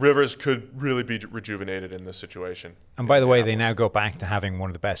Rivers could really be rejuvenated in this situation. And by the way, they now go back to having one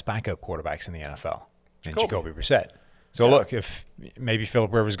of the best backup quarterbacks in the NFL, in Jacoby Brissett. So look, if maybe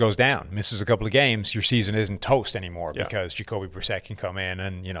Phillip Rivers goes down, misses a couple of games, your season isn't toast anymore because Jacoby Brissett can come in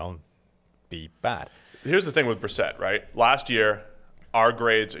and, be bad. Here's the thing with Brissett, right? Last year, our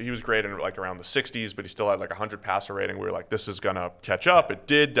grades, he was graded around the 60s, but he still had 100 passer rating. We were like, this is going to catch up. It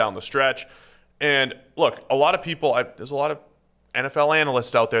did down the stretch. And look, a lot of people, there's a lot of NFL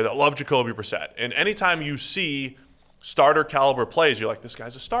analysts out there that love Jacoby Brissett. And anytime you see starter caliber plays, you're like, this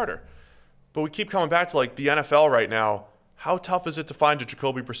guy's a starter. But we keep coming back to the NFL right now. How tough is it to find a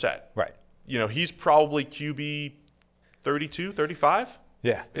Jacoby Brissett? Right. He's probably QB 32, 35.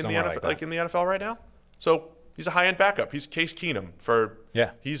 Yeah. In the NFL, in the NFL right now. So he's a high-end backup. He's Case Keenum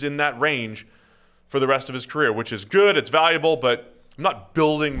he's in that range for the rest of his career, which is good. It's valuable, but I'm not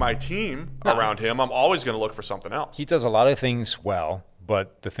building my team around him. I'm always going to look for something else. He does a lot of things well,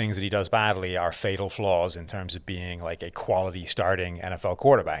 but the things that he does badly are fatal flaws in terms of being a quality starting NFL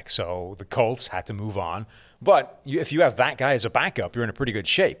quarterback. So the Colts had to move on. But if you have that guy as a backup, you're in a pretty good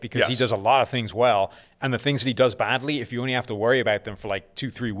shape because he does a lot of things well. And the things that he does badly, if you only have to worry about them for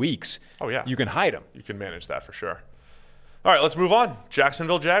 2-3 weeks, you can hide them. You can manage that for sure. All right, let's move on.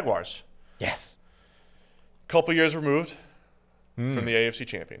 Jacksonville Jaguars. Yes. Couple years removed from the AFC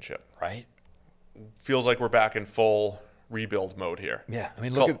Championship. Right. Feels like we're back in full rebuild mode here. Yeah, I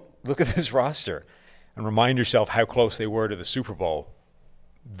mean, look at this roster and remind yourself how close they were to the Super Bowl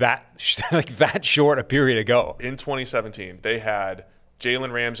that short a period ago. In 2017, they had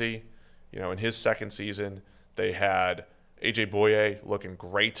Jalen Ramsey, in his second season. They had A.J. Boye looking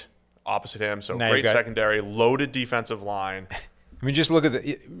great opposite him. So great secondary, loaded defensive line. I mean, just look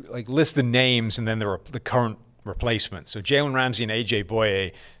at list the names and then the current replacements. So Jalen Ramsey and A.J.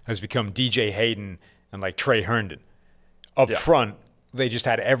 Boye has become DJ Hayden and Trey Herndon. Up front, they just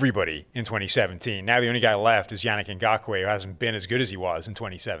had everybody in 2017. Now the only guy left is Yannick Ngakoue, who hasn't been as good as he was in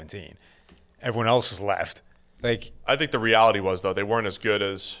 2017. Everyone else has left. I think the reality was, though, they weren't as good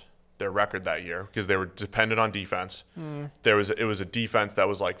as their record that year because they were dependent on defense. It was a defense that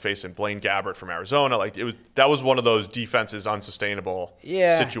was facing Blaine Gabbert from Arizona. That was one of those defenses unsustainable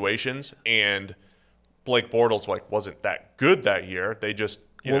situations. And Blake Bortles wasn't that good that year. They just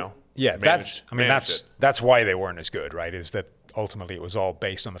that's why they weren't as good, right? Is that ultimately it was all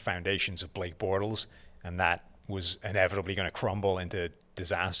based on the foundations of Blake Bortles, and that was inevitably going to crumble into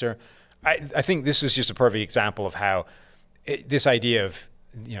disaster. I think this is just a perfect example of how this idea of,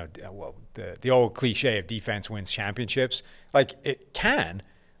 the old cliche of defense wins championships, like it can,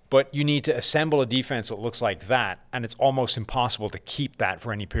 but you need to assemble a defense that looks like that, and it's almost impossible to keep that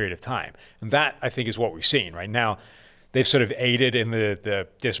for any period of time. And that, I think, is what we've seen right now. They've sort of aided in the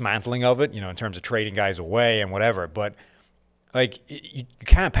dismantling of it, in terms of trading guys away and whatever. But like you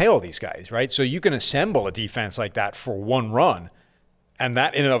can't pay all these guys, right? So you can assemble a defense like that for one run, and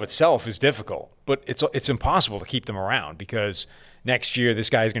that in and of itself is difficult. But it's impossible to keep them around, because next year this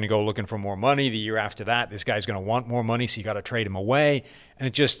guy's going to go looking for more money. The year after that, this guy's going to want more money, so you got to trade him away.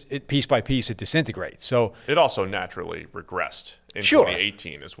 And it piece by piece it disintegrates. So it also naturally regressed in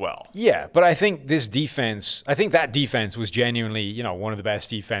 2018 as well. Yeah, but I think that defense was genuinely, one of the best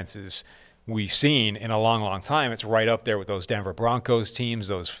defenses we've seen in a long, long time. It's right up there with those Denver Broncos teams,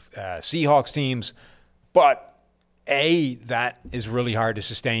 those Seahawks teams. But A, that is really hard to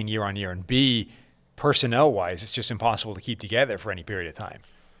sustain year on year, and B, personnel-wise, it's just impossible to keep together for any period of time.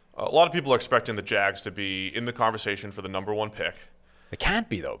 A lot of people are expecting the Jags to be in the conversation for the number 1 pick. It can't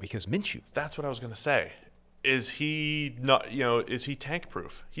be, though, because Minshew. That's what I was going to say. Is he not? Is he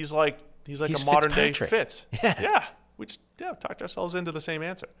tank-proof? He's like a modern-day Fitz. Yeah. We just talked ourselves into the same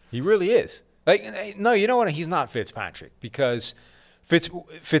answer. He really is. No, you know what? He's not Fitzpatrick, because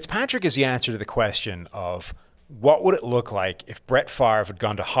Fitzpatrick is the answer to the question of what would it look like if Brett Favre had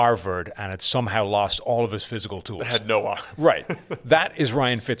gone to Harvard and had somehow lost all of his physical tools? Had no arm. Right. That is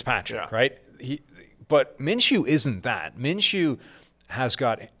Ryan Fitzpatrick, right? But Minshew isn't that. Minshew has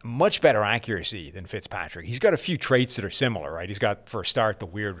got much better accuracy than Fitzpatrick. He's got a few traits that are similar, right? He's got, for a start, the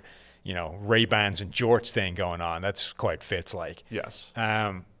weird, Ray-Bans and jorts thing going on. That's quite Fitz-like. Yes.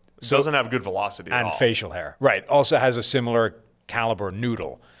 Doesn't have good velocity at all. And facial hair. Right. Also has a similar caliber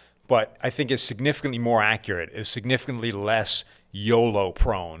noodle. But I think is significantly more accurate, is significantly less YOLO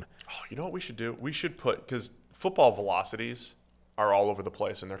prone. Oh, you know what we should do? We should because football velocities are all over the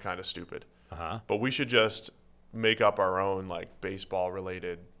place and they're kind of stupid. But we should just make up our own baseball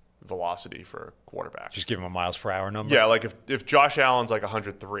related velocity for quarterbacks. Just give him a miles per hour number. Yeah, if Josh Allen's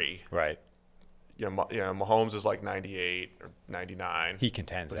 103, right? Mahomes is 98 or 99. He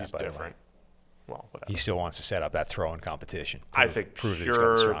contends that, he's by different. The way. Well, whatever. He still wants to set up that throwing competition. I think prove pure that he's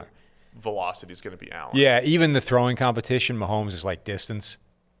got stronger velocity is going to be Allen. Yeah, even the throwing competition, Mahomes is distance.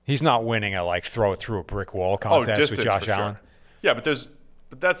 He's not winning a throw it through a brick wall contest with Josh Allen. Sure. Yeah, but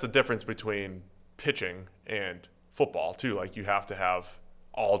that's the difference between pitching and football too. You have to have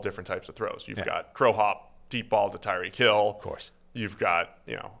all different types of throws. You've got crow hop, deep ball to Tyreek Hill. Of course. You've got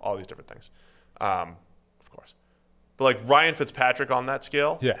all these different things. Of course. But Ryan Fitzpatrick on that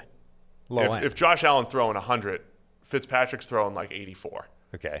scale. Yeah. If Josh Allen's throwing 100, Fitzpatrick's throwing 84.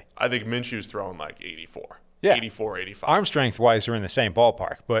 Okay. I think Minshew's throwing 84. Yeah. 84, 85. Arm strength-wise, they're in the same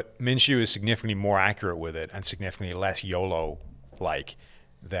ballpark, but Minshew is significantly more accurate with it and significantly less YOLO-like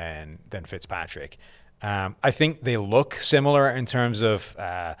than Fitzpatrick. I think they look similar in terms of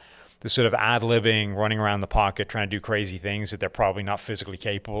the sort of ad-libbing, running around the pocket, trying to do crazy things that they're probably not physically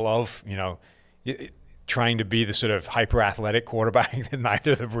capable of, trying to be the sort of hyper-athletic quarterback that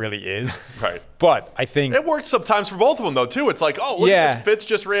neither of them really is. Right. But I think it worked sometimes for both of them, though, too. It's look at this. Fitz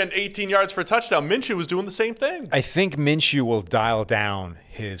just ran 18 yards for a touchdown. Minshew was doing the same thing. I think Minshew will dial down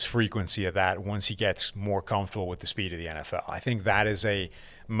his frequency of that once he gets more comfortable with the speed of the NFL. I think that is a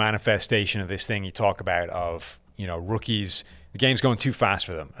manifestation of this thing you talk about of, rookies. The game's going too fast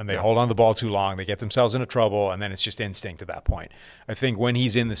for them, and they hold on to the ball too long. They get themselves into trouble, and then it's just instinct at that point. I think when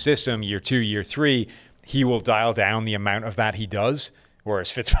he's in the system, year 2, year 3, he will dial down the amount of that he does, whereas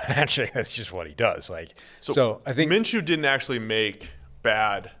Fitzpatrick, that's just what he does. So I think Minshew didn't actually make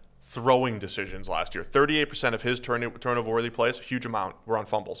bad throwing decisions last year. 38% of his turnover-worthy plays, a huge amount, were on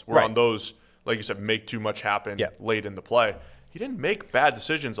fumbles. We're on those, like you said, make too much happen late in the play. He didn't make bad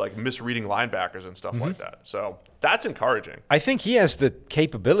decisions like misreading linebackers and stuff like that. So that's encouraging. I think he has the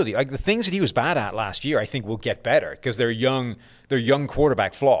capability. The things that he was bad at last year, I think will get better because they're young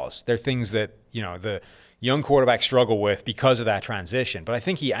quarterback flaws. They're things that, the young quarterbacks struggle with because of that transition. But I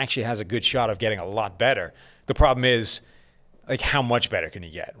think he actually has a good shot of getting a lot better. The problem is, how much better can he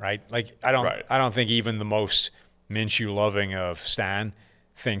get, right? I don't think even the most Minshew loving of Stan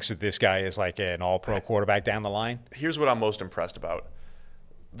thinks that this guy is an all-pro quarterback down the line. Here's what I'm most impressed about.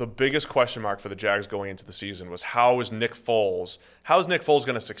 The biggest question mark for the Jags going into the season was how is Nick Foles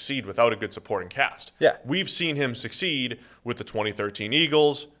going to succeed without a good supporting cast? Yeah. We've seen him succeed with the 2013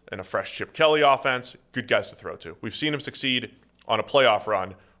 Eagles and a fresh Chip Kelly offense, good guys to throw to. We've seen him succeed on a playoff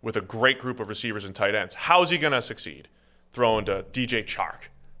run with a great group of receivers and tight ends. How's he going to succeed? Throwing to DJ Chark,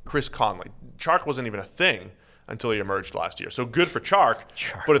 Chris Conley. Chark wasn't even a thing until he emerged last year. So good for Chark.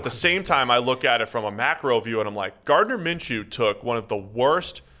 But at the same time, I look at it from a macro view, and I'm like, Gardner Minshew took one of the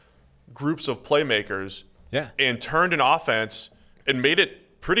worst groups of playmakers and turned an offense and made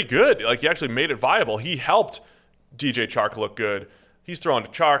it pretty good. Like, he actually made it viable. He helped DJ Chark look good. He's throwing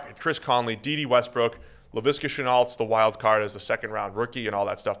to Chark, Chris Conley, Dede Westbrook, Laviska Shenault's the wild card as the second-round rookie and all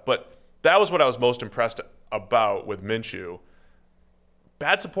that stuff. But that was what I was most impressed about with Minshew.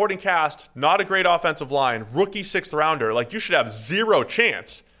 Bad supporting cast, not a great offensive line, rookie sixth-rounder. Like, you should have zero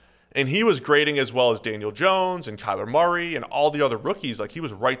chance. And he was grading as well as Daniel Jones and Kyler Murray and all the other rookies. Like, he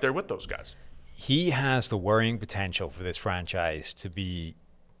was right there with those guys. He has the worrying potential for this franchise to be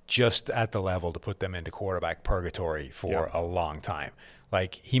just at the level to put them into quarterback purgatory for a long time.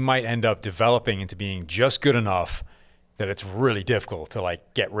 Like, he might end up developing into being just good enough that it's really difficult to,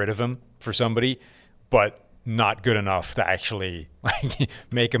 like, get rid of him for somebody, but not good enough to actually, like,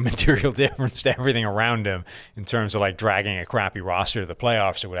 make a material difference to everything around him in terms of, like, dragging a crappy roster to the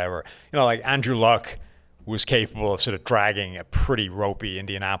playoffs or whatever. You know, like, Andrew Luck was capable of sort of dragging a pretty ropey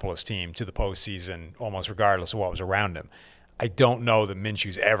Indianapolis team to the postseason almost regardless of what was around him. I don't know that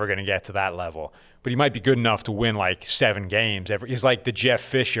Minshew's ever going to get to that level, but he might be good enough to win like 7 games. He's like the Jeff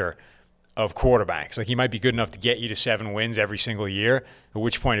Fisher of quarterbacks. Like, he might be good enough to get you to 7 wins every single year, at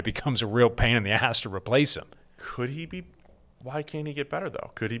which point it becomes a real pain in the ass to replace him. Could he be? Why can't he get better,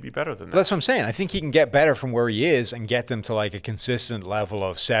 though? Could he be better than that? That's what I'm saying. I think he can get better from where he is and get them to like a consistent level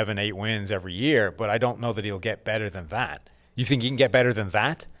of 7, 8 wins every year, but I don't know that he'll get better than that. You think he can get better than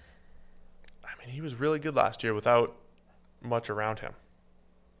that? I mean, he was really good last year without much around him.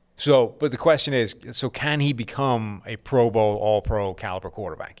 So, but the question is, so can he become a Pro Bowl, All-Pro caliber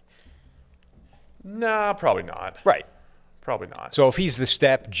quarterback? Nah, probably not. Right. Probably not. So if he's the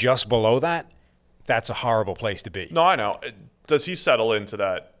step just below that, that's a horrible place to be. No, I know. Does he settle into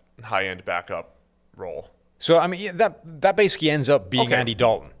that high-end backup role? So, I mean, that basically ends up being Andy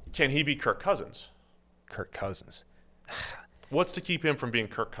Dalton. Can he be Kirk Cousins? Kirk Cousins. What's to keep him from being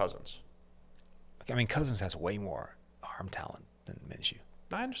Kirk Cousins? I mean, Cousins has way more arm talent than Minshew.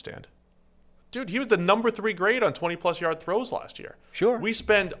 I understand. Dude, he was the number 3 grade on 20-plus yard throws last year. Sure. We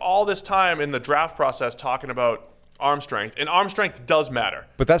spend all this time in the draft process talking about arm strength, and arm strength does matter.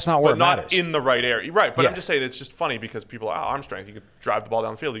 But that's not where it matters. But not in the right area. Right, but I'm just saying it's just funny because people are, arm strength, you could drive the ball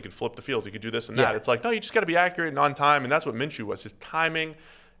down the field, you could flip the field, you could do this and that. It's like, no, you just got to be accurate and on time, and that's what Minshew was. His timing,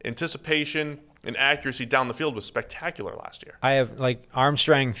 anticipation, and accuracy down the field was spectacular last year. I have, like, arm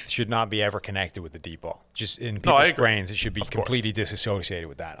strength should not be ever connected with the deep ball. Just in people's brains, it should be completely disassociated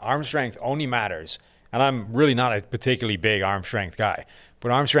with that. Arm strength only matters, and I'm really not a particularly big arm strength guy,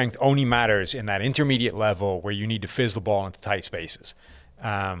 but arm strength only matters in that intermediate level where you need to fizz the ball into tight spaces.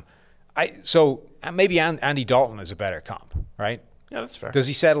 So maybe Andy Dalton is a better comp, right? Yeah, that's fair. Does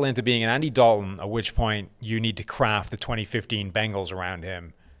he settle into being an Andy Dalton, at which point you need to craft the 2015 Bengals around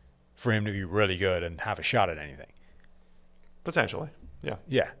him for him to be really good and have a shot at anything? Potentially, yeah.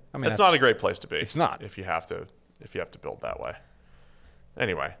 Yeah, I mean, it's not a great place to be. It's not. If you have to build that way.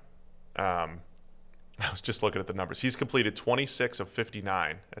 Anyway, I was just looking at the numbers. He's completed 26 of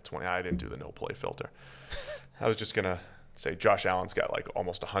 59 at 20. I didn't do the no play filter. I was just gonna say Josh Allen's got like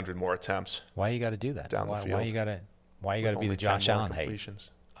almost 100 more attempts. Why you got to do that? Down the field? Why you got to be the Josh Allen hate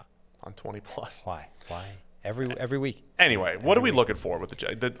on 20 plus? Why every week? Anyway, what are we looking for with the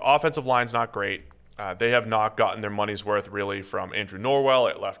Jags? The offensive line's not great. They have not gotten their money's worth really from Andrew Norwell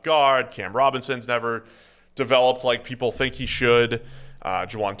at left guard. Cam Robinson's never developed like people think he should.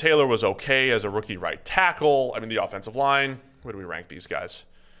 Juwan Taylor was okay as a rookie right tackle. I mean, the offensive line, where do we rank these guys?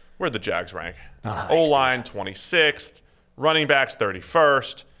 Where'd the Jags rank? O-line, 26th. Running backs,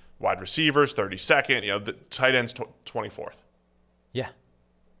 31st. Wide receivers, 32nd. You know, the tight ends, 24th. Yeah.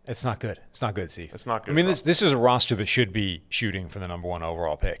 It's not good. It's not good, Steve. It's not good. I mean, this is a roster that should be shooting for the number 1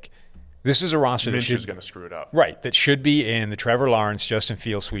 overall pick. This is a roster that Minshew's going to screw it up. Right, that should be in the Trevor Lawrence, Justin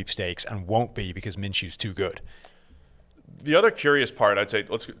Fields sweepstakes and won't be because Minshew's too good. The other curious part, I'd say,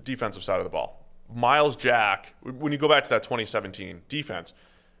 let's go defensive side of the ball. Myles Jack, when you go back to that 2017 defense,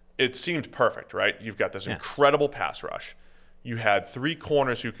 it seemed perfect, right? You've got this incredible pass rush. You had 3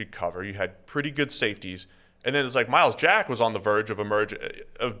 corners who could cover. You had pretty good safeties. And then it's like Myles Jack was on the verge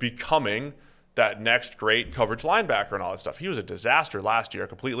of becoming that next great coverage linebacker and all that stuff. He was a disaster last year,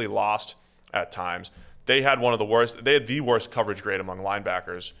 completely lost at times. They had the worst coverage grade among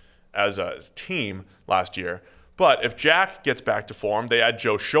linebackers as a team last year. But if Jack gets back to form, they add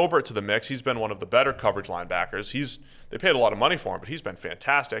Joe Schobert to the mix. He's been one of the better coverage linebackers. They paid a lot of money for him, but he's been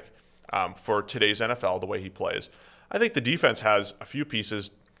fantastic for today's NFL, the way he plays. I think the defense has a few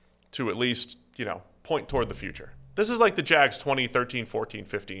pieces to at least, point toward the future. This is like the Jags 2013, 14,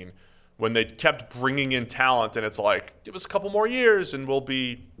 15 when they kept bringing in talent, and it's like, give us a couple more years and we'll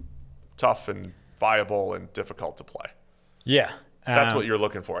be tough and viable and difficult to play. Yeah. That's what you're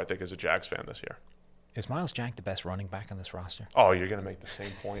looking for, I think, as a Jags fan this year. Is Myles Jack the best running back on this roster? Oh, you're going to make the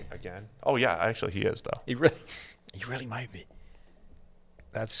same point again? Oh, yeah, actually he is, though. He really might be.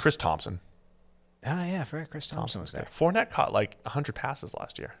 That's Chris Thompson. Oh, yeah, Chris Thompson was there. Fournette caught like 100 passes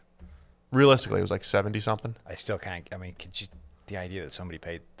last year. Realistically, it was like 70-something. I still can't. I mean, the idea that somebody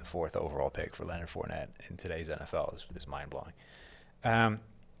paid the 4th overall pick for Leonard Fournette in today's NFL is mind-blowing.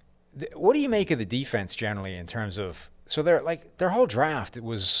 What do you make of the defense generally in terms of – so their whole draft, it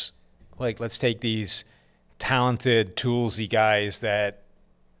was like, let's take these talented, toolsy guys that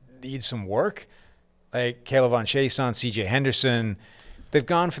need some work, like Caleb Von Chason, C.J. Henderson. They've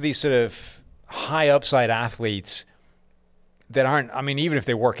gone for these sort of high upside athletes that aren't. I mean, even if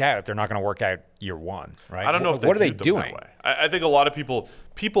they work out, they're not going to work out year one, right? I don't know if what are they them doing? That way. I think a lot of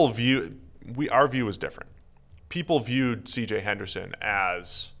people view our view is different. People viewed C.J. Henderson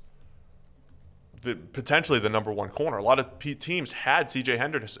as potentially the number one corner. A lot of teams had C.J.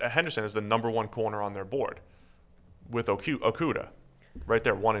 Henderson as the number one corner on their board with Okudah right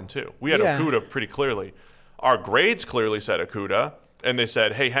there, 1 and 2. We had Okudah pretty clearly. Our grades clearly said Okudah. And they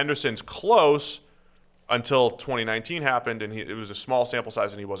said, hey, Henderson's close until 2019 happened, and it was a small sample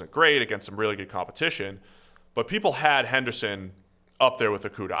size, and he wasn't great against some really good competition. But people had Henderson up there with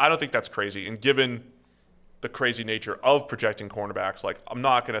Okudah. I don't think that's crazy. And given the crazy nature of projecting cornerbacks, like I'm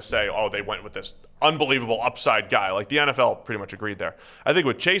not going to say, oh, they went with this unbelievable upside guy. Like the NFL pretty much agreed there. I think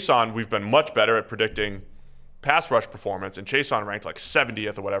with Chason, we've been much better at predicting pass rush performance, and Chason ranked like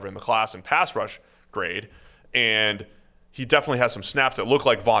 70th or whatever in the class in pass rush grade. And he definitely has some snaps that look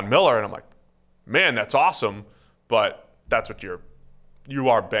like Von Miller, and I'm like, man, that's awesome. But that's what you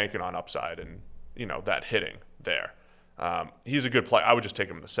are banking on upside and, that hitting there. He's a good player. I would just take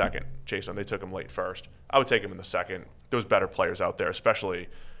him in the second. Jason, they took him late first. I would take him in the second. There's better players out there, especially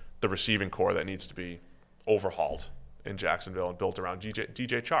the receiving core that needs to be overhauled in Jacksonville and built around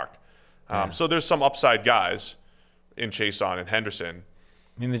DJ Chark. So there's some upside guys in Chason and Henderson.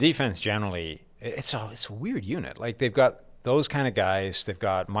 I mean, the defense generally, it's a weird unit. Like they've got those kind of guys. They've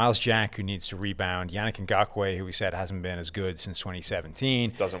got Myles Jack, who needs to rebound. Yannick Ngakoue, who we said hasn't been as good since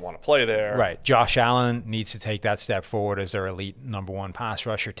 2017. Doesn't want to play there. Right. Josh Allen needs to take that step forward as their elite number one pass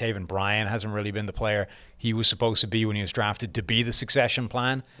rusher. Taven Bryan hasn't really been the player he was supposed to be when he was drafted to be the succession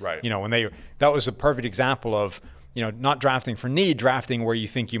plan. Right. That was a perfect example of, not drafting for need, drafting where you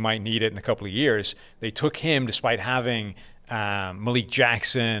think you might need it in a couple of years. They took him despite having Malik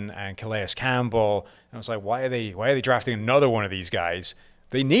Jackson and Calais Campbell. And I was like, why are they drafting another one of these guys?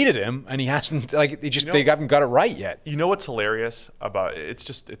 They needed him, and he hasn't. They haven't got it right yet. You know what's hilarious about it?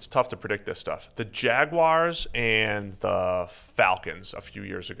 It's tough to predict this stuff. The Jaguars and the Falcons a few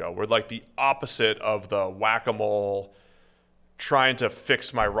years ago were like the opposite of the whack-a-mole, trying to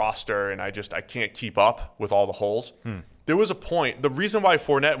fix my roster, and I can't keep up with all the holes. There was a point. The reason why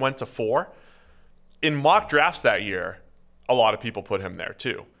Fournette went to 4 in mock drafts that year, a lot of people put him there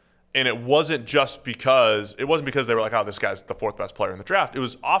too. And it wasn't because they were like, oh, this guy's the 4th best player in the draft. It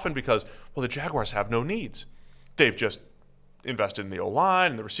was often because, well, the Jaguars have no needs. They've just invested in the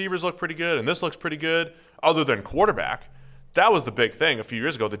O-line, and the receivers look pretty good, and this looks pretty good, other than quarterback. That was the big thing a few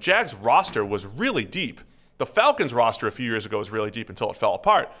years ago. The Jags roster was really deep. The Falcons roster a few years ago was really deep until it fell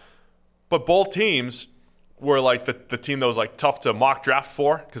apart. But both teams were like the team that was like tough to mock draft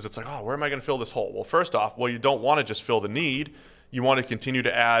for, because it's like, oh, where am I going to fill this hole? Well, first off, you don't want to just fill the need. You want to continue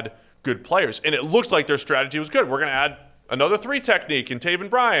to add good players. And it looks like their strategy was good. We're going to add another 3 technique and Taven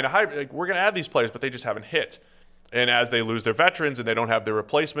Bryan. We're going to add these players, but they just haven't hit. And as they lose their veterans and they don't have their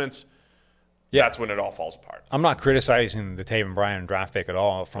replacements, that's when it all falls apart. I'm not criticizing the Taven Bryan draft pick at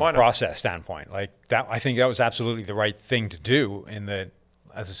all from a process standpoint. Like that, I think that was absolutely the right thing to do. In that,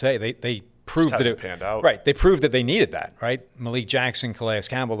 as I say, they proved that it panned out. Right. They proved that they needed that. Right. Malik Jackson, Calais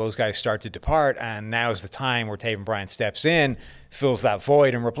Campbell, those guys start to depart, and now is the time where Taven Bryan steps in, fills that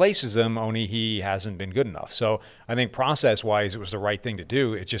void, and replaces them. Only he hasn't been good enough. So I think process-wise, it was the right thing to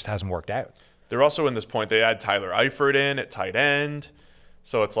do. It just hasn't worked out. They're also in this point. They add Tyler Eifert in at tight end,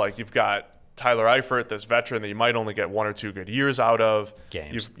 so it's like you've got Tyler Eifert, this veteran that you might only get 1 or 2 good years out of.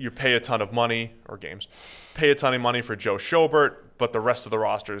 Games. You pay a ton of money, or games. Pay a ton of money for Joe Schobert, but the rest of the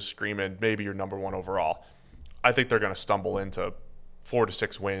roster is screaming maybe you're number 1 overall. I think they're going to stumble into 4 to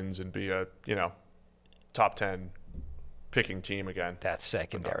 6 wins and be a top 10 picking team again. That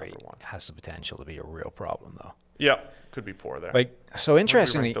secondary has the potential to be a real problem, though. Yeah, could be poor there. So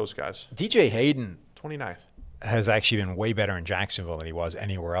interestingly, those guys. DJ Hayden 29th. has actually been way better in Jacksonville than he was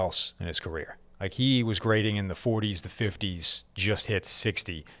anywhere else in his career. Like he was grading in the 40s, the 50s, just hit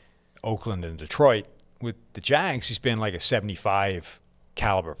 60. Oakland and Detroit. With the Jags, he's been like a 75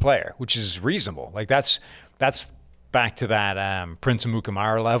 caliber player, which is reasonable. Like that's back to that Prince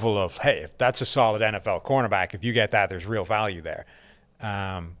Amukamara level of, hey, if that's a solid NFL cornerback, if you get that, there's real value there.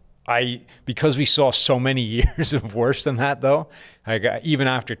 Because we saw so many years of worse than that, though, like even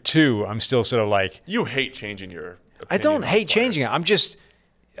after 2, I'm still sort of like, you hate changing your opinion. I don't hate changing it. I'm just,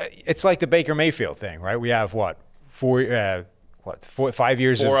 it's like the Baker Mayfield thing, right? We have 5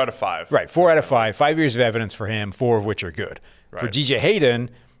 years? 4 out of 5. Right, 4 out of 5. 5 years of evidence for him, 4 of which are good. Right. For DJ Hayden,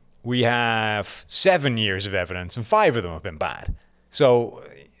 we have 7 years of evidence, and 5 of them have been bad. So,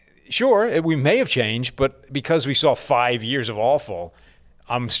 sure, we may have changed, but because we saw 5 years of awful,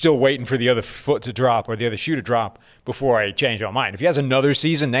 I'm still waiting for the other foot to drop or the other shoe to drop before I change my mind. If he has another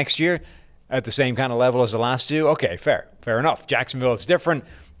season next year at the same kind of level as the last 2, okay, fair enough. Jacksonville, it's different.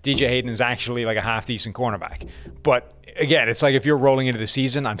 DJ Hayden is actually like a half-decent cornerback. But, again, it's like if you're rolling into the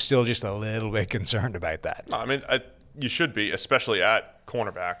season, I'm still just a little bit concerned about that. I mean, you should be, especially at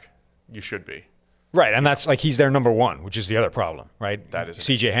cornerback. You should be. Right, and that's like he's their number 1, which is the other problem, right? That is.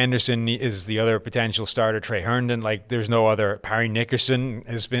 C.J. Henderson is the other potential starter. Trey Herndon, like there's no other. Parry Nickerson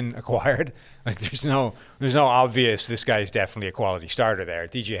has been acquired. Like there's no obvious. This guy's definitely a quality starter there.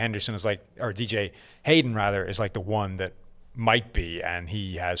 DJ Henderson is like, or DJ Hayden rather, is like the one that might be, and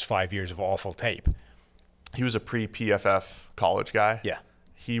he has 5 years of awful tape. He was a pre-PFF college guy. Yeah,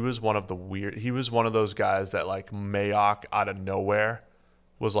 he was one of those guys that like Mayock out of nowhere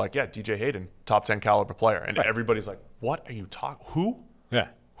was like, yeah, DJ Hayden, top 10 caliber player. And everybody's like, what are you talking? Who? Yeah.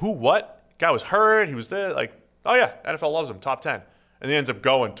 Who, what? Guy was hurt. He was there. Like, oh, yeah, NFL loves him, top 10. And he ends up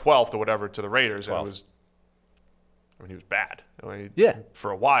going 12th or whatever to the Raiders. 12. And he was bad. For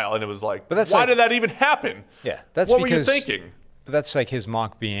a while. And it was like, but why did that even happen? Yeah. What were you thinking? But that's like his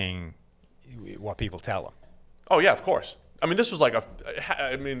mock being what people tell him. Oh, yeah, of course. I mean, this was like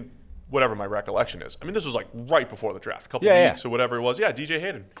whatever my recollection is. I mean, this was like right before the draft, a couple of weeks or whatever it was. Yeah, DJ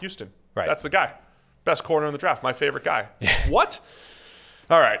Hayden, Houston. Right. That's the guy. Best corner in the draft. My favorite guy. What?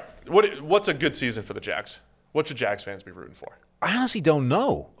 All right. What's a good season for the Jags? What should Jags fans be rooting for? I honestly don't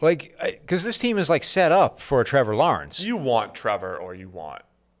know. Like, because this team is like set up for Trevor Lawrence. You want Trevor or you want?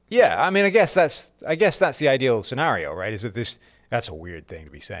 Yeah, I mean, I guess that's the ideal scenario, right? Is that this? That's a weird thing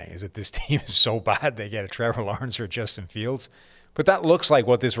to be saying. Is that this team is so bad they get a Trevor Lawrence or Justin Fields? But that looks like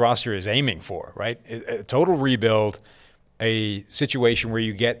what this roster is aiming for, right? A total rebuild, a situation where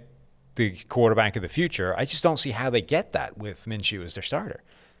you get the quarterback of the future. I just don't see how they get that with Minshew as their starter.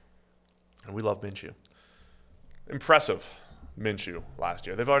 And we love Minshew. Impressive Minshew last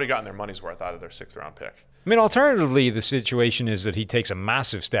year. They've already gotten their money's worth out of their 6th-round pick. I mean, alternatively, the situation is that he takes a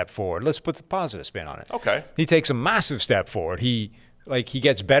massive step forward. Let's put the positive spin on it. Okay. He takes a massive step forward. He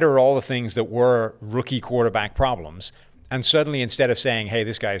gets better at all the things that were rookie quarterback problems. And suddenly, instead of saying, hey,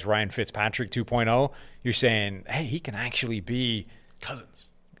 this guy's Ryan Fitzpatrick 2.0, you're saying, hey, he can actually be Cousins.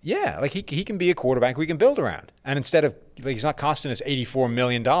 Yeah, like he can be a quarterback we can build around. And instead of, like, he's not costing us $84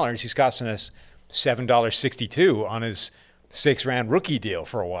 million, he's costing us $7.62 on his 6th-round rookie deal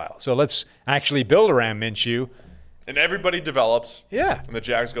for a while. So let's actually build around Minshew. And everybody develops. Yeah. And the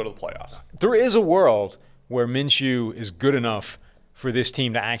Jags go to the playoffs. There is a world where Minshew is good enough for this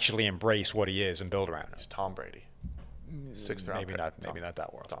team to actually embrace what he is and build around him. He's Tom Brady. 6th-round pick. Maybe not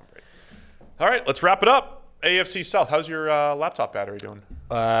that world. Tom Brady. All right, let's wrap it up. AFC South, how's your laptop battery doing?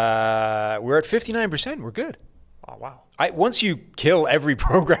 We're at 59%. We're good. Oh, wow. Once you kill every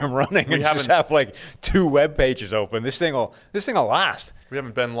program running and just have like 2 web pages open, this thing will last. We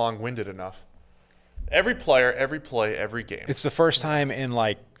haven't been long-winded enough. Every player, every play, every game. It's the first time in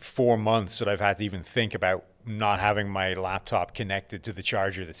like 4 months that I've had to even think about not having my laptop connected to the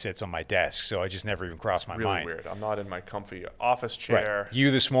charger that sits on my desk. So I just never even crossed my mind. Really weird. I'm not in my comfy office chair. Right.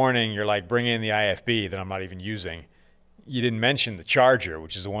 You this morning, you're like, bring in the IFB that I'm not even using. You didn't mention the charger,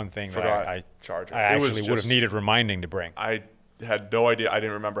 which is the one thing that I actually would have needed reminding to bring. I had no idea. I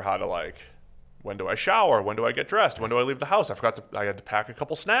didn't remember how to, like, when do I shower? When do I get dressed? When do I leave the house? I had to pack a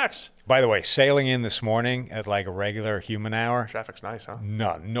couple snacks. By the way, sailing in this morning at like a regular human hour. Traffic's nice, huh?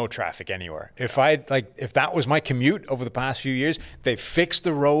 No traffic anywhere. If that was my commute over the past few years, they fixed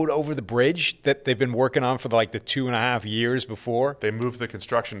the road over the bridge that they've been working on for like the 2.5 years before. They moved the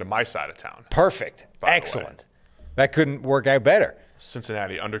construction to my side of town. Perfect. Excellent. That couldn't work out better.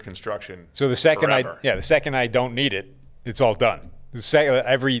 Cincinnati under construction. So the second I don't need it, it's all done.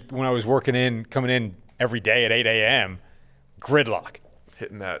 When I was coming in every day at 8 a.m., gridlock.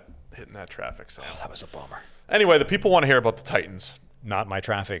 Hitting that traffic. So. Oh, that was a bummer. Anyway, the people want to hear about the Titans. Not my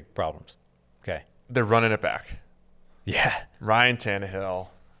traffic problems. Okay. They're running it back. Yeah. Ryan Tannehill,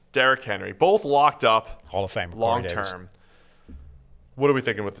 Derrick Henry, both locked up. Hall of Fame. Long term. What are we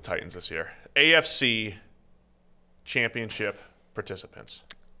thinking with the Titans this year? AFC Championship participants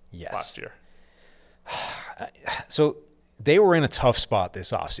Yes. last year. So they were in a tough spot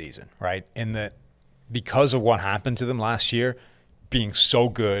this offseason, right? In that because of what happened to them last year, being so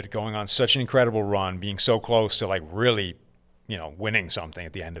good, going on such an incredible run, being so close to like really, winning something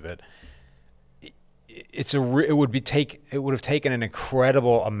at the end of it. It would have taken an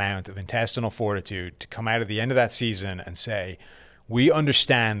incredible amount of intestinal fortitude to come out at the end of that season and say, we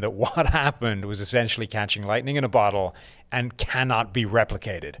understand that what happened was essentially catching lightning in a bottle and cannot be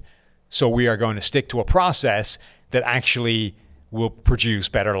replicated. So we are going to stick to a process that actually will produce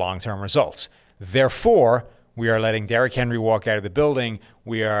better long-term results. Therefore, we are letting Derrick Henry walk out of the building.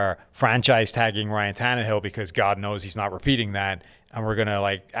 We are franchise tagging Ryan Tannehill because God knows he's not repeating that. And we're going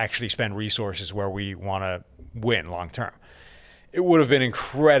to actually spend resources where we want to win long-term. It would have been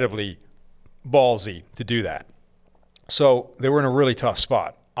incredibly ballsy to do that. So they were in a really tough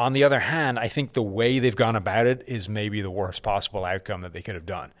spot. On the other hand, I think the way they've gone about it is maybe the worst possible outcome that they could have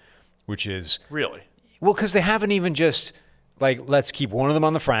done, which is... Really? Well, because they haven't even just, let's keep one of them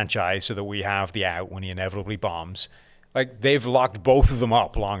on the franchise so that we have the out when he inevitably bombs. They've locked both of them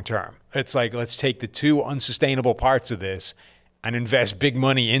up long term. It's let's take the two unsustainable parts of this and invest big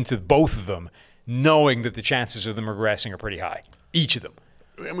money into both of them, knowing that the chances of them regressing are pretty high. Each of them.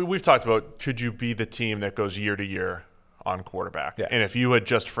 I mean, we've talked about, could you be the team that goes year to year on quarterback? Yeah. And if you had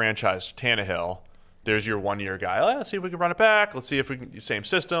just franchised Tannehill, there's your 1 year guy. Let's see if we can run it back. Let's see if we can, same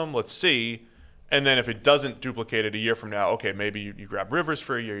system. Let's see. And then if it doesn't duplicate it a year from now, okay, maybe you grab Rivers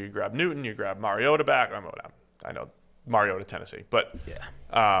for a year, you grab Newton, you grab Mariota back. I know Mariota, Tennessee. But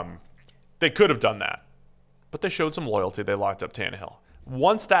they could have done that. But they showed some loyalty. They locked up Tannehill.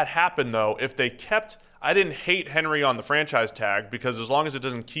 Once that happened, though, if they kept – I didn't hate Henry on the franchise tag because as long as it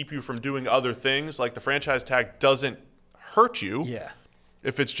doesn't keep you from doing other things, the franchise tag doesn't hurt you. Yeah.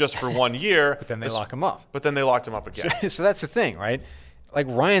 If it's just for 1 year. But then they lock him up. But then they locked him up again. So that's the thing, right?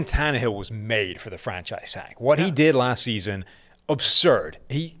 Ryan Tannehill was made for the franchise tag. What he did last season, absurd.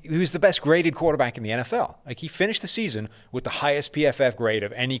 He was the best graded quarterback in the NFL. He finished the season with the highest PFF grade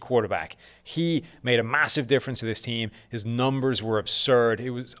of any quarterback. He made a massive difference to this team. His numbers were absurd. It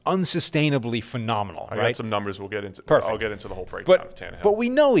was unsustainably phenomenal. I right? got some numbers we'll get into. Perfect. I'll get into the whole breakdown of Tannehill. But we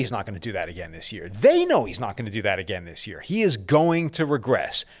know he's not going to do that again this year. They know he's not going to do that again this year. He is going to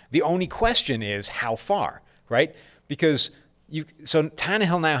regress. The only question is how far, right? Because so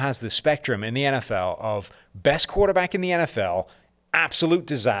Tannehill now has the spectrum in the NFL of best quarterback in the NFL, absolute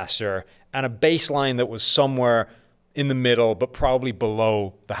disaster, and a baseline that was somewhere in the middle, but probably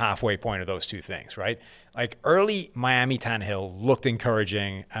below the halfway point of those two things, right? Early Miami Tannehill looked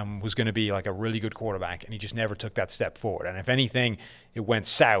encouraging and was going to be a really good quarterback, and he just never took that step forward. And if anything, it went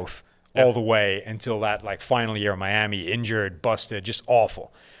south all the way until that final year of Miami, injured, busted, just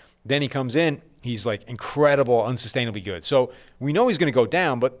awful. Then he comes in. He's incredible, unsustainably good. So we know he's going to go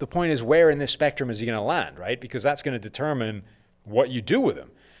down, but the point is where in this spectrum is he going to land, right? Because that's going to determine what you do with him.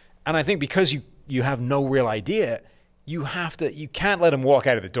 And I think because you have no real idea, you can't let him walk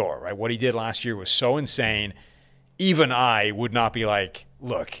out of the door, right? What he did last year was so insane. Even I would not be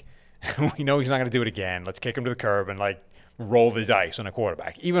look, we know he's not going to do it again. Let's kick him to the curb and roll the dice on a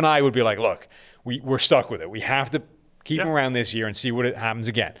quarterback. Even I would be look, we're stuck with it. We have to keep him around this year and see what happens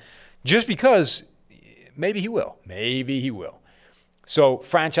again. Just because maybe he will. Maybe he will. So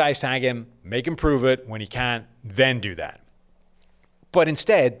franchise tag him, make him prove it. When he can't, then do that. But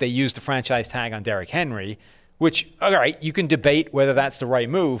instead, they used the franchise tag on Derrick Henry, which, all right, you can debate whether that's the right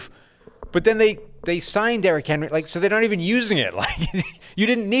move. But then they signed Derrick Henry, so they're not even using it. You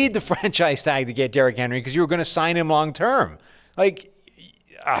didn't need the franchise tag to get Derrick Henry because you were going to sign him long term. I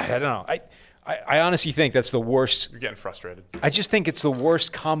don't know. I honestly think that's the worst. You're getting frustrated. I just think it's the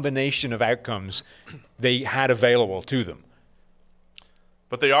worst combination of outcomes they had available to them.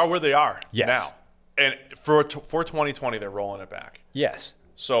 But they are where they are Yes. now. And for 2020, they're rolling it back. Yes.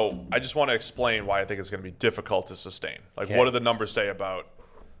 So I just want to explain why I think it's going to be difficult to sustain. Okay. What do the numbers say about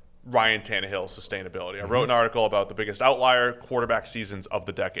Ryan Tannehill's sustainability? I wrote an article about the biggest outlier quarterback seasons of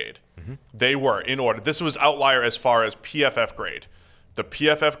the decade. They were in order. This was outlier as far as PFF grade. The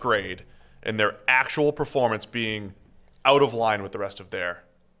PFF grade and their actual performance being out of line with the rest of their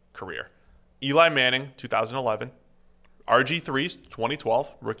career. Eli Manning, 2011. RG3's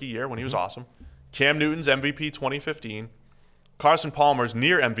 2012, rookie year when he was awesome. Cam Newton's MVP 2015. Carson Palmer's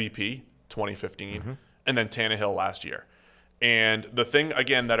near MVP 2015. And then Tannehill last year. And the thing,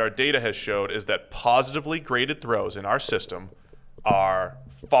 again, that our data has showed is that positively graded throws in our system are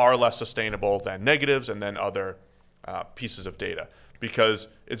far less sustainable than negatives and then other pieces of data, because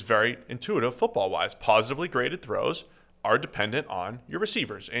it's very intuitive football-wise. Positively graded throws are dependent on your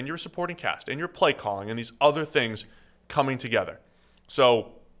receivers and your supporting cast and your play calling and these other things coming together.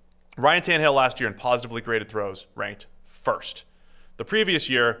 So Ryan Tannehill last year in positively graded throws ranked first. The previous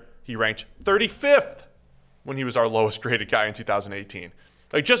year, he ranked 35th when he was our lowest graded guy in 2018.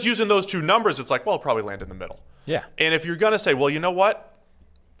 Like, just using those two numbers, it's like, well, it'll probably land in the middle. Yeah. And if you're going to say, well, you know what?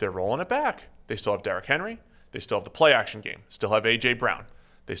 They're rolling it back. They still have Derrick Henry. They still have the play action game. Still have A.J. Brown.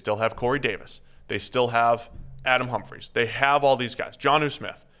 They still have Corey Davis. They still have Adam Humphries. They have all these guys. Jonnu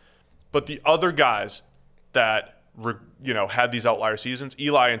Smith. But the other guys that had these outlier seasons,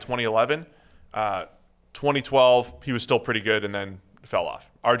 Eli in 2011, 2012, he was still pretty good and then fell off.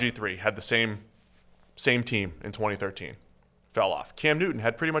 RG3 had the same team in 2013, fell off. Cam Newton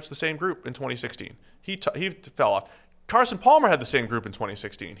had pretty much the same group in 2016. He fell off. Carson Palmer had the same group in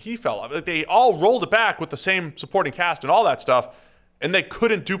 2016. He fell off. They all rolled it back with the same supporting cast and all that stuff, and they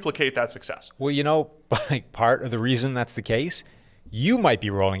couldn't duplicate that success. Well, like part of the reason that's the case, you might be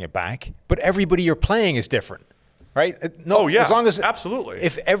rolling it back, but everybody you're playing is different. Right? No, yeah, as long as absolutely.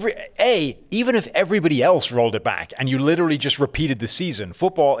 Even if everybody else rolled it back and you literally just repeated the season,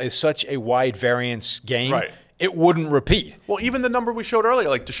 football is such a wide variance game. Right. It wouldn't repeat. Well, even the number we showed earlier,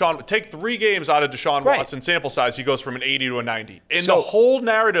 like Deshaun, take 3 games out of Deshaun Watson sample size, he goes from an 80 to a 90. And the whole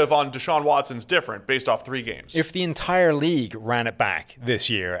narrative on Deshaun Watson's different based off 3 games. If the entire league ran it back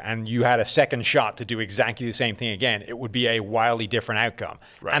this year and you had a second shot to do exactly the same thing again, it would be a wildly different outcome.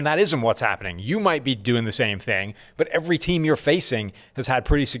 Right. And that isn't what's happening. You might be doing the same thing, but every team you're facing has had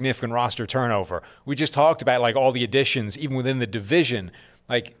pretty significant roster turnover. We just talked about like all the additions, even within the division.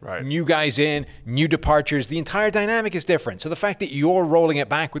 Like new guys in, new departures, the entire dynamic is different. So the fact that you're rolling it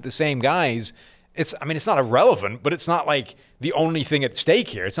back with the same guys, it's not irrelevant, but it's not like the only thing at stake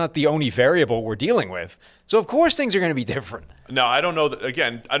here. It's not the only variable we're dealing with. So of course things are going to be different. Now, I don't know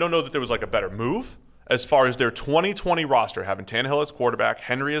that there was like a better move as far as their 2020 roster, having Tannehill as quarterback,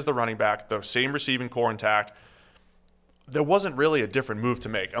 Henry as the running back, the same receiving core intact. There wasn't really a different move to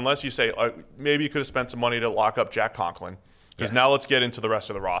make, unless you say maybe you could have spent some money to lock up Jack Conklin. Because now let's get into the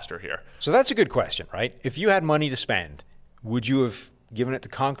rest of the roster here. So that's a good question, right? If you had money to spend, would you have given it to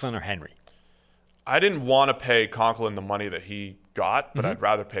Conklin or Henry? I didn't want to pay Conklin the money that he got, but I'd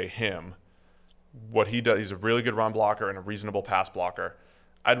rather pay him what he does. He's a really good run blocker and a reasonable pass blocker.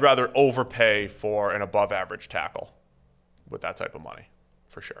 I'd rather overpay for an above-average tackle with that type of money,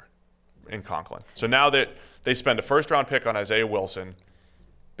 for sure, in Conklin. So now that they spend a first-round pick on Isaiah Wilson,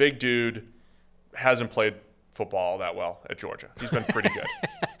 big dude, hasn't played football that well at Georgia. He's been pretty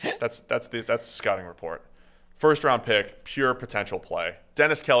good. That's the scouting report. First round pick, pure potential play.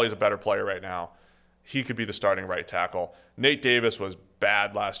 Dennis Kelly's a better player right now. He could be the starting right tackle. Nate Davis was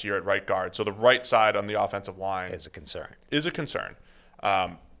bad last year at right guard, so the right side on the offensive line is a concern.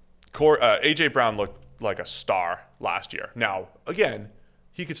 A.J. Brown looked like a star last year. Now, again,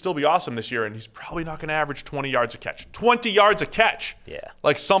 he could still be awesome this year, and he's probably not going to average 20 yards a catch. 20 yards a catch. Yeah.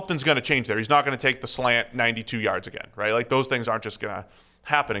 Like, something's going to change there. He's not going to take the slant 92 yards again, right? Like, those things aren't just going to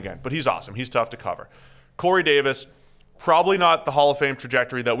happen again. But he's awesome. He's tough to cover. Corey Davis, probably not the Hall of Fame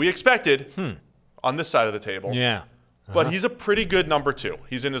trajectory that we expected on this side of the table. Yeah. But he's a pretty good number 2.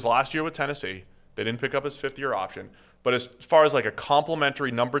 He's in his last year with Tennessee. They didn't pick up his 5th-year option. But as far as like a complimentary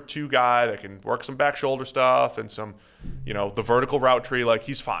number 2 guy that can work some back shoulder stuff and some, the vertical route tree, like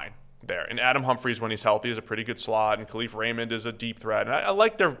he's fine there. And Adam Humphries, when he's healthy, is a pretty good slot. And Khalif Raymond is a deep threat. And I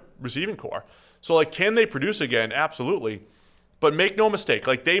like their receiving core. So like, can they produce again? Absolutely. But make no mistake,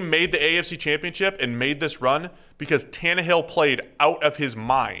 like they made the AFC Championship and made this run because Tannehill played out of his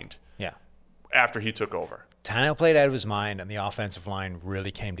mind after he took over. Tannehill played out of his mind and the offensive line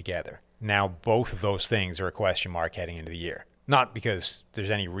really came together. Now, both of those things are a question mark heading into the year. Not because there's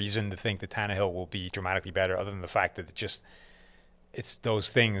any reason to think that Tannehill will be dramatically better other than the fact that it's those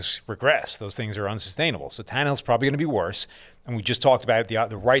things regress. Those things are unsustainable. So Tannehill's probably going to be worse. And we just talked about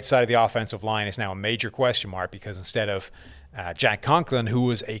the right side of the offensive line is now a major question mark because instead of Jack Conklin, who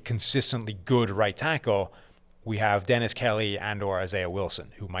was a consistently good right tackle, we have Dennis Kelly and or Isaiah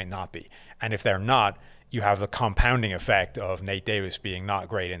Wilson, who might not be. And if they're not, you have the compounding effect of Nate Davis being not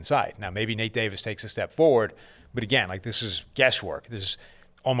great inside. Now, maybe Nate Davis takes a step forward, but again, like this is guesswork. There's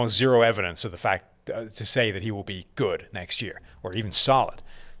almost zero evidence of the fact to say that he will be good next year or even solid.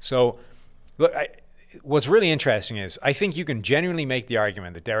 So, look, what's really interesting is I think you can genuinely make the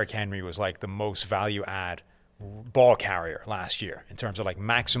argument that Derrick Henry was like the most value-add ball carrier last year in terms of like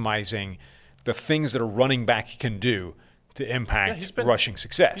maximizing the things that a running back can do to impact rushing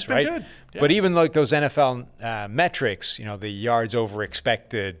success, right? Good. Yeah. But even like those NFL metrics, the yards over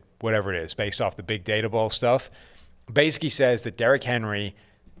expected, whatever it is, based off the big data ball stuff, basically says that Derrick Henry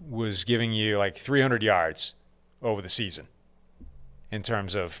was giving you like 300 yards over the season in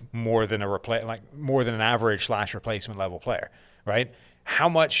terms of more than an average / replacement level player, right? How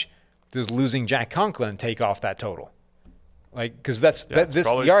much does losing Jack Conklin take off that total? Like, because this is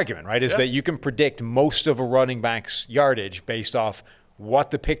the argument, right? Is that you can predict most of a running back's yardage based off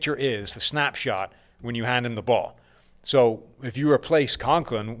what the picture is, the snapshot, when you hand him the ball. So if you replace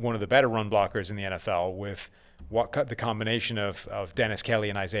Conklin, one of the better run blockers in the NFL, with the combination of Dennis Kelly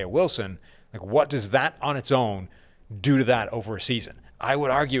and Isaiah Wilson, like, what does that on its own do to that over a season? I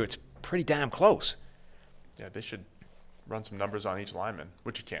would argue it's pretty damn close. Yeah, they should run some numbers on each lineman,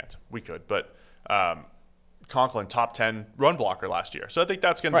 which you can't. We could, but Conklin, top 10 run blocker last year. So I think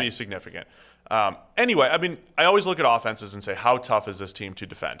that's going to be significant. Anyway, I mean, I always look at offenses and say, how tough is this team to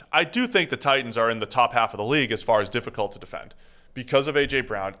defend? I do think the Titans are in the top half of the league as far as difficult to defend because of A.J.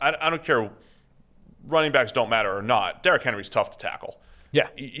 Brown. I don't care, running backs don't matter or not. Derrick Henry's tough to tackle. Yeah.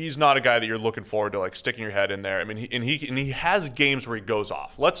 He's not a guy that you're looking forward to, like, sticking your head in there. I mean, he has games where he goes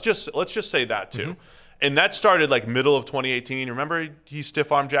off. Let's just say that too. Mm-hmm. And that started like middle of 2018. Remember he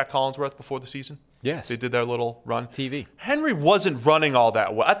stiff-armed Jack Collinsworth before the season? Yes. They did their little run. TV. Henry wasn't running all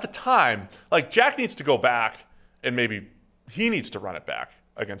that well. At the time, like, Jack needs to go back and maybe he needs to run it back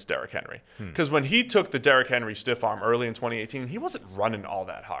against Derrick Henry. Because when he took the Derrick Henry stiff arm early in 2018, he wasn't running all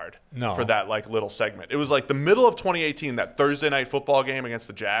that hard for that like little segment. It was like the middle of 2018, that Thursday night football game against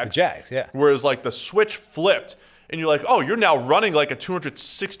the Jags. The Jags, yeah. Where it was like the switch flipped and you're like, oh, you're now running like a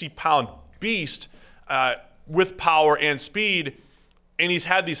 260-pound beast with power and speed, and he's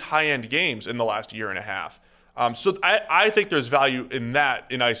had these high-end games in the last year and a half. So I think there's value in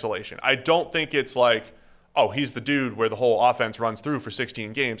that in isolation. I don't think it's like, oh, he's the dude where the whole offense runs through for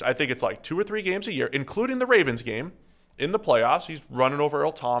 16 games. I think it's like 2 or 3 games a year, including the Ravens game in the playoffs. He's running over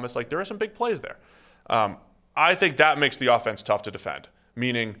Earl Thomas. Like, there are some big plays there. I think that makes the offense tough to defend,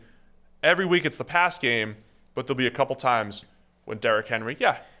 meaning every week it's the pass game, but there'll be a couple times when Derrick Henry,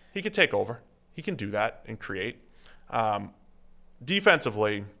 he could take over. He can do that and create.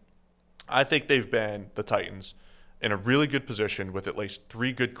 Defensively, I think they've been, the Titans, in a really good position with at least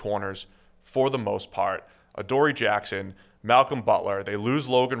 3 good corners for the most part. Adoree Jackson, Malcolm Butler. They lose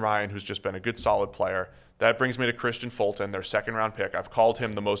Logan Ryan, who's just been a good, solid player. That brings me to Christian Fulton, their second-round pick. I've called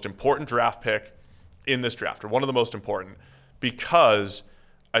him the most important draft pick in this draft, or one of the most important, because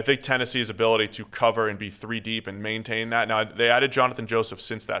I think Tennessee's ability to cover and be 3 deep and maintain that. Now, they added Jonathan Joseph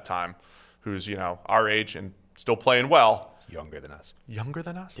since that time, who's, our age and still playing well. Younger than us. Younger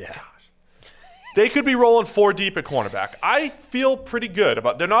than us? Yeah. Gosh. They could be rolling 4 deep at cornerback. I feel pretty good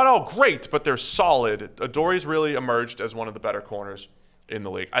about. They're not all great, but they're solid. Adoree's really emerged as one of the better corners in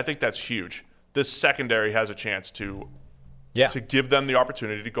the league. I think that's huge. This secondary has a chance to give them the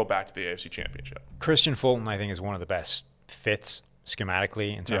opportunity to go back to the AFC Championship. Christian Fulton, I think, is one of the best fits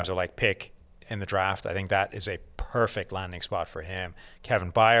schematically in terms of like pick in the draft. I think that is a perfect landing spot for him.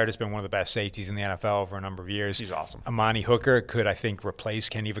 Kevin Byard has been one of the best safeties in the NFL for a number of years. He's awesome. Amani Hooker could, I think, replace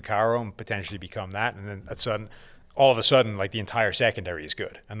Kenny Vaccaro and potentially become that. And then all of a sudden, like, the entire secondary is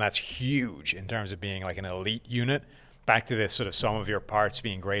good. And that's huge in terms of being like an elite unit. Back to this sort of sum of your parts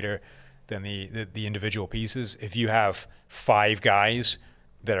being greater than the individual pieces. If you have 5 guys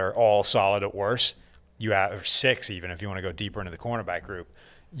that are all solid at worst, you have, or 6 even if you want to go deeper into the cornerback group,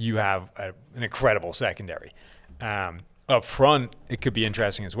 you have an incredible secondary. Up front, it could be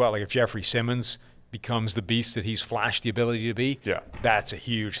interesting as well. Like, if Jeffrey Simmons becomes the beast that he's flashed the ability to be, that's a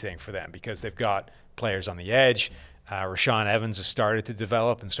huge thing for them because they've got players on the edge. Rashaan Evans has started to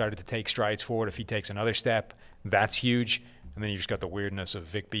develop and started to take strides forward. If he takes another step, that's huge. And then you just got the weirdness of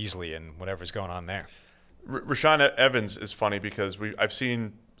Vic Beasley and whatever's going on there. Rashaan Evans is funny because I've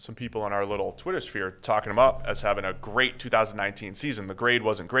seen some people in our little Twitter sphere talking him up as having a great 2019 season. The grade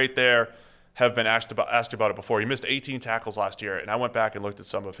wasn't great there. Have been asked about it before. He missed 18 tackles last year, and I went back and looked at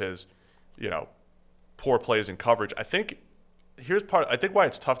some of his, poor plays in coverage. I think why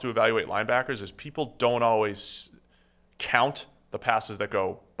it's tough to evaluate linebackers is people don't always count the passes that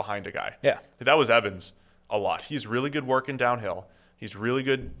go behind a guy. Yeah. That was Evans a lot. He's really good working downhill. He's really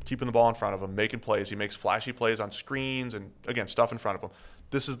good keeping the ball in front of him, making plays. He makes flashy plays on screens and, again, stuff in front of him.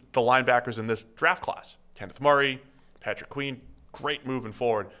 This is the linebackers in this draft class. Kenneth Murray, Patrick Queen, great moving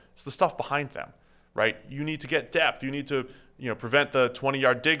forward. It's the stuff behind them, right? You need to get depth. You need to, prevent the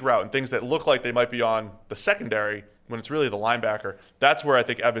 20-yard dig route and things that look like they might be on the secondary when it's really the linebacker. That's where I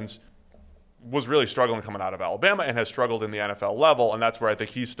think Evans was really struggling coming out of Alabama and has struggled in the NFL level, and that's where I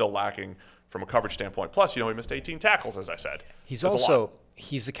think he's still lacking from a coverage standpoint. Plus, he missed 18 tackles, as I said. He's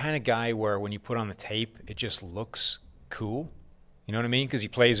the kind of guy where when you put on the tape, it just looks cool. You know what I mean? Because he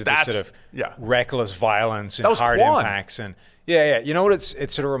plays with this sort of reckless violence and hard impacts. And you know what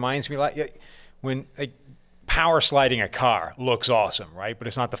it sort of reminds me when power sliding a car looks awesome, right? But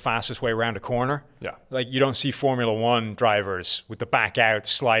it's not the fastest way around a corner. Yeah. Like you don't see Formula One drivers with the back out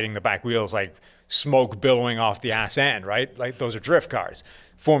sliding the back wheels like smoke billowing off the ass end, right? Like those are drift cars.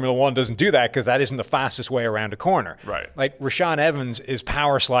 Formula One doesn't do that because that isn't the fastest way around a corner. Right. Like Rashaan Evans is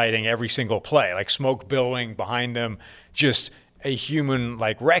power sliding every single play, like smoke billowing behind him, just a human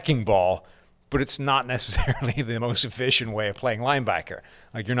like wrecking ball. But it's not necessarily the most efficient way of playing linebacker.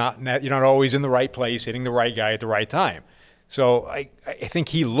 Like you're not always in the right place, hitting the right guy at the right time. So I think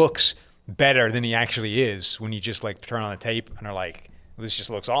he looks better than he actually is when you just like turn on the tape and are like, this just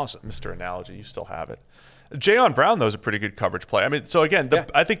looks awesome. Mr. Analogy, you still have it. Jayon Brown, though, is a pretty good coverage play. I mean, so again,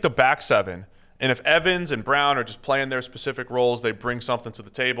 I think the back seven, and if Evans and Brown are just playing their specific roles, they bring something to the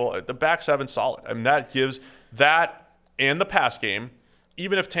table. The back seven's solid. I mean, that gives that and the pass game.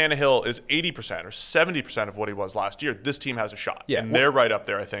 Even if Tannehill is 80% or 70% of what he was last year, this team has a shot. Yeah. And they're right up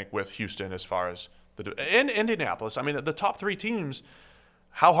there, I think, with Houston as far as and Indianapolis. I mean, the top three teams,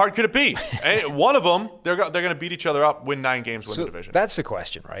 how hard could it be? One of them, they're going to beat each other up, win 9 games, win the division. That's the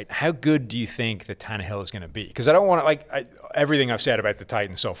question, right? How good do you think that Tannehill is going to be? Because I don't want to, everything I've said about the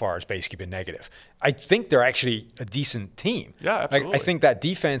Titans so far has basically been negative. I think they're actually a decent team. Yeah, absolutely. I think that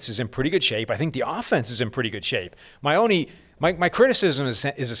defense is in pretty good shape. I think the offense is in pretty good shape. My criticism is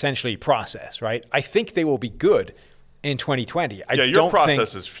essentially process, right? I think they will be good in 2020. Your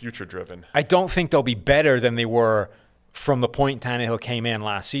process is future-driven. I don't think they'll be better than they were from the point Tannehill came in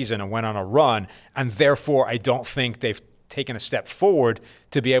last season and went on a run, and therefore I don't think they've taken a step forward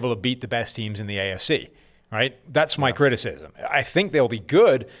to be able to beat the best teams in the AFC, right? That's my criticism. I think they'll be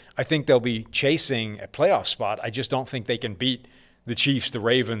good. I think they'll be chasing a playoff spot. I just don't think they can beat the Chiefs, the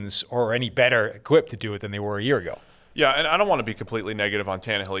Ravens, or any better equipped to do it than they were a year ago. Yeah, and I don't want to be completely negative on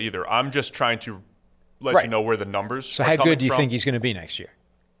Tannehill either. I'm just trying to let you know where the numbers So are how coming good do you from. think he's going to be next year?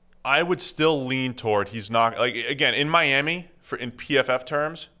 I would still lean toward he's not – like, again, in Miami, in PFF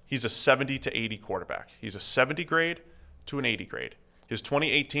terms, he's a 70 to 80 quarterback. He's a 70 grade to an 80 grade. His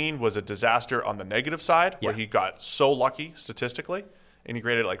 2018 was a disaster on the negative side where he got so lucky statistically, and he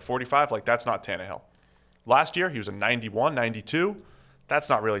graded like 45. Like, that's not Tannehill. Last year, he was a 91, 92. That's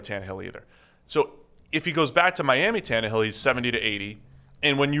not really Tannehill either. So – if he goes back to Miami Tannehill, he's 70 to 80.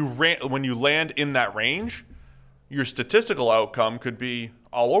 And when you land in that range, your statistical outcome could be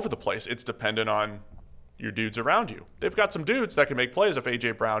all over the place. It's dependent on your dudes around you. They've got some dudes that can make plays if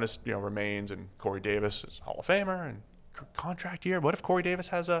A.J. Brown remains and Corey Davis is Hall of Famer and contract year. What if Corey Davis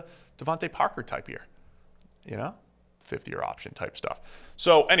has a Devontae Parker type year? 5th-year option type stuff.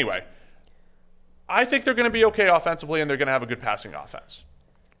 So anyway, I think they're going to be okay offensively and they're going to have a good passing offense.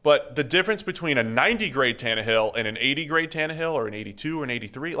 But the difference between a 90 grade Tannehill and an 80 grade Tannehill or an 82 or an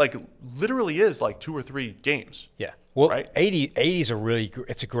 83, like literally is like 2 or 3 games. Yeah. Well, right? 80 is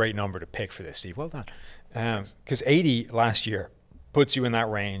it's a great number to pick for this, Steve. Well done. Because 80 last year puts you in that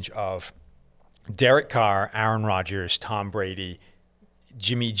range of Derek Carr, Aaron Rodgers, Tom Brady,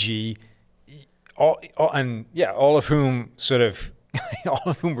 Jimmy G, all of whom all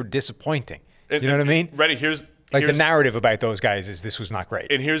of whom were disappointing. You know what I mean? Ready? The narrative about those guys is this was not great.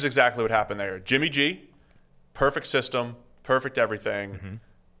 And here's exactly what happened there. Jimmy G, perfect system, perfect everything,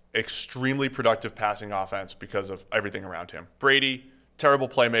 extremely productive passing offense because of everything around him. Brady, terrible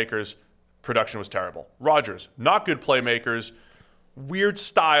playmakers, production was terrible. Rodgers, not good playmakers, weird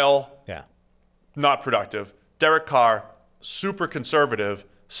style, not productive. Derek Carr, super conservative,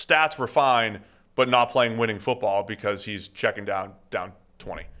 stats were fine, but not playing winning football because he's checking down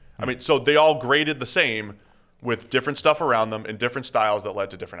 20. I mean, so they all graded the same, with different stuff around them and different styles that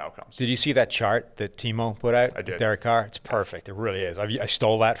led to different outcomes. Did you see that chart that Timo put out? I did. Derek Carr? It's perfect. It really is. I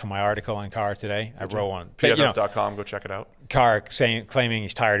stole that from my article on Carr today. I wrote one. PFF.com, go check it out. Carr claiming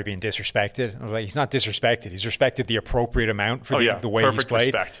he's tired of being disrespected. I was like, he's not disrespected. He's respected the appropriate amount for the way he's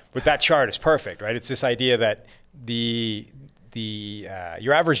played. Respect. But that chart is perfect, right? It's this idea that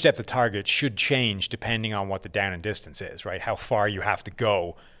your average depth of target should change depending on what the down and distance is, right? How far you have to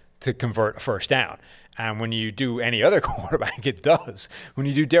go to convert a first down. And when you do any other quarterback, it does. When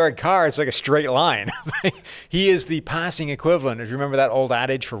you do Derek Carr, it's like a straight line. He is the passing equivalent. If you remember that old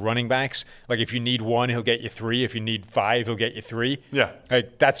adage for running backs, like if you need 1, he'll get you 3. If you need 5, he'll get you 3. Yeah.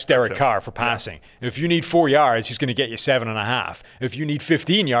 Like that's Derek Carr for passing. Yeah. If you need 4 yards, he's going to get you 7.5. If you need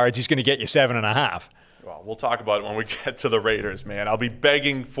 15 yards, he's going to get you 7.5. Well, we'll talk about it when we get to the Raiders, man. I'll be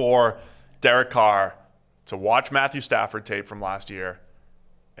begging for Derek Carr to watch Matthew Stafford tape from last year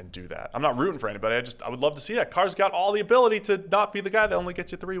and do that. I'm not rooting for anybody. I would love to see that. Carr's got all the ability to not be the guy that only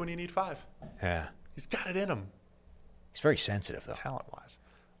gets you 3 when you need 5. Yeah. He's got it in him. He's very sensitive, though. Talent-wise.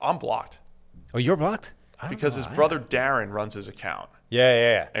 I'm blocked. Oh, you're blocked? Because his brother Darren runs his account.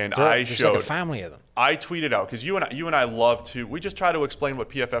 Yeah. And there's like a family of them. I tweeted out, because you and I love to, we just try to explain what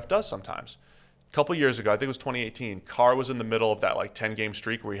PFF does sometimes. A couple years ago, I think it was 2018, Carr was in the middle of that like 10-game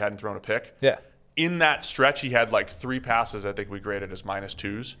streak where he hadn't thrown a pick. Yeah. In that stretch, he had like 3 passes I think we graded as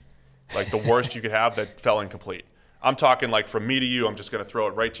 -2s. Like the worst you could have that fell incomplete. I'm talking like from me to you, I'm just going to throw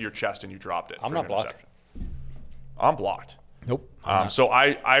it right to your chest and you dropped it. I'm not blocked. I'm blocked. Nope. So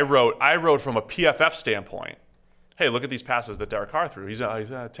I wrote from a PFF standpoint, hey, look at these passes that Derek Carr threw. He's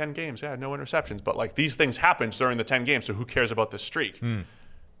 10 games, no interceptions. But like these things happened during the 10 games, so who cares about this streak? And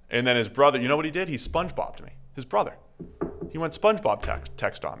then his brother, you know what he did? He SpongeBobbed me. His brother. He went SpongeBob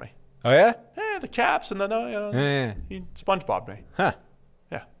text on me. Oh, yeah? Yeah, the caps and the, he SpongeBobbed me. Huh.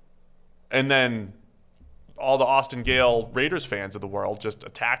 Yeah. And then all the Austin Gale Raiders fans of the world just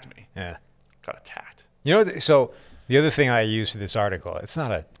attacked me. Yeah. Got attacked. You know, so the other thing I use for this article, it's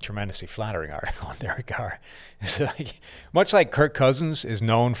not a tremendously flattering article on Derek Carr. It's like, much like Kirk Cousins is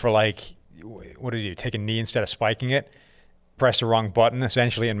known for like, what did he do? Take a knee instead of spiking it, press the wrong button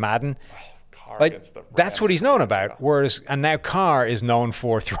essentially in Madden. Carr like gets the that's what he's known about. Whereas, and now Carr is known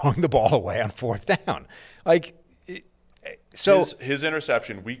for throwing the ball away on 4th down. Like, so his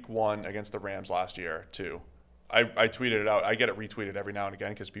interception week 1 against the Rams last year too. I tweeted it out. I get it retweeted every now and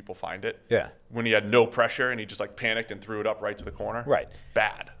again because people find it. Yeah. When he had no pressure and he just like panicked and threw it up right to the corner. Right.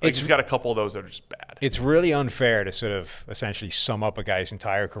 Bad. Like he's got a couple of those that are just bad. It's really unfair to sort of essentially sum up a guy's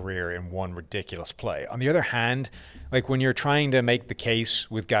entire career in one ridiculous play. On the other hand, like when you're trying to make the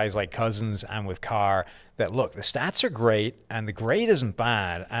case with guys like Cousins and with Carr that, look, the stats are great and the grade isn't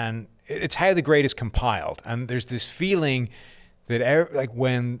bad and it's how the grade is compiled. And there's this feeling that like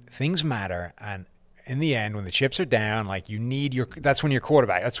when things matter and in the end, when the chips are down, like you need that's when your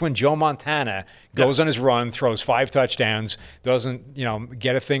quarterback. That's when Joe Montana goes on his run, throws 5 touchdowns, doesn't,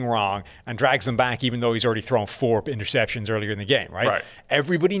 get a thing wrong, and drags them back even though he's already thrown 4 interceptions earlier in the game, right?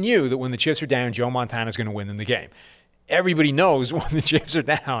 Everybody knew that when the chips are down, Joe Montana's going to win in the game. Everybody knows when the chips are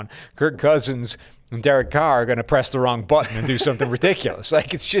down, Kirk Cousins and Derek Carr are going to press the wrong button and do something ridiculous.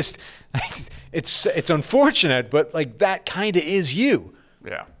 Like it's just, it's unfortunate, but like that kind of is you.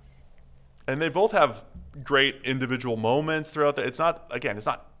 Yeah. And they both have great individual moments throughout it's not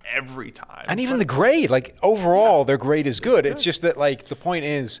every time. And even the grade, like overall, their grade is good. It's just that like the point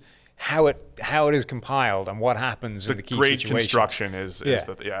is how it is compiled and what happens in the key grade situations. Construction is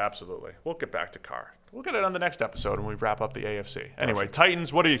absolutely. We'll get back to Carr. We'll get it on the next episode when we wrap up the AFC. Anyway, Perfect.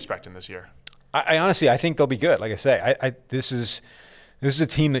 Titans, what are you expecting this year? I honestly, I think they'll be good. Like I say, this is a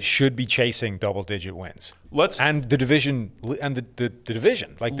team that should be chasing double-digit wins. And the division, the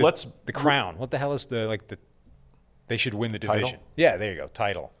division, like the crown. What the hell is they should win the division. Title? Yeah, there you go,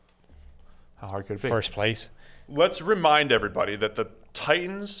 title. How hard could it be? First place. Let's remind everybody that the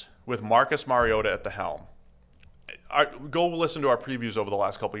Titans, with Marcus Mariota at the helm, go listen to our previews over the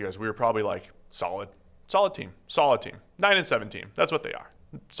last couple of years. We were probably like solid team, 9-7 team. That's what they are.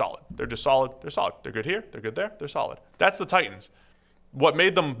 Solid. They're just solid. They're solid. They're good here. They're good there. They're solid. That's the Titans. What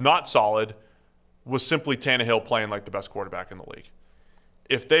made them not solid was simply Tannehill playing like the best quarterback in the league.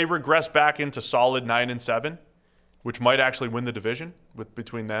 If they regress back into solid 9-7, which might actually win the division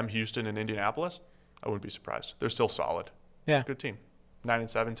between them, Houston, and Indianapolis, I wouldn't be surprised. They're still solid. Yeah. Good team.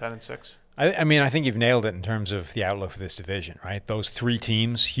 9-7, 10-6. I mean, I think you've nailed it in terms of the outlook for this division, right? Those 3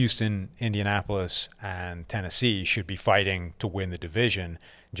 teams, Houston, Indianapolis, and Tennessee, should be fighting to win the division.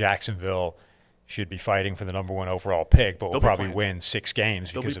 Jacksonville should be fighting for the number 1 overall pick, but will probably win 6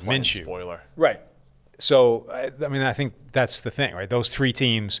 games because of Minshew. Spoiler. Right. So, I mean, I think that's the thing, right? Those 3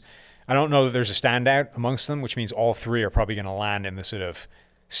 teams, I don't know that there's a standout amongst them, which means all 3 are probably going to land in the sort of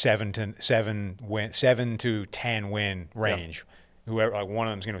 7 to 10 win range. Yep. Whoever, like one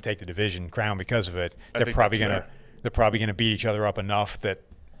of them's going to take the division crown because of it. They're probably going to beat each other up enough that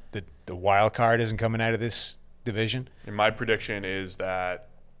the wild card isn't coming out of this division. And my prediction is that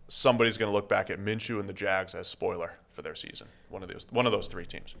somebody's going to look back at Minshew and the Jags as spoiler for their season. One of those 3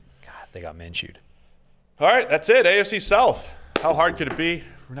 teams. God, they got Minshewed. All right, that's it. AFC South. How hard could it be?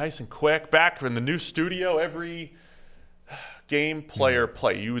 We're nice and quick. Back in the new studio, every game, player,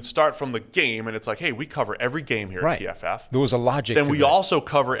 play. You would start from the game, and it's like, hey, we cover every game here at PFF. There was a logic Then to we also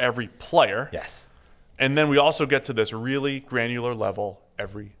cover every player. Yes. And then we also get to this really granular level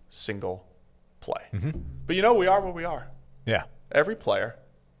every single play. Mm-hmm. But we are what we are. Yeah. Every player,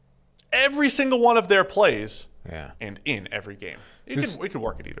 every single one of their plays, and in every game. We can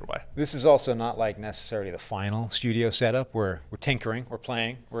work it either way. This is also not like necessarily the final studio setup. We're tinkering, we're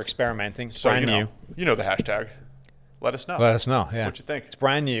playing, we're experimenting. So brand new. You know the hashtag. Let us know. Yeah. What you think. It's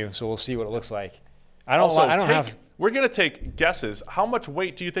brand new, so we'll see what it looks like. We're going to take guesses. How much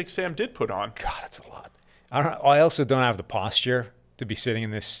weight do you think Sam did put on? God, it's a lot. I also don't have the posture to be sitting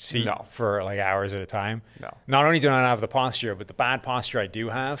in this seat No. for like hours at a time. No. Not only do I not have the posture, but the bad posture I do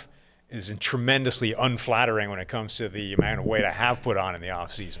have is tremendously unflattering when it comes to the amount of weight I have put on in the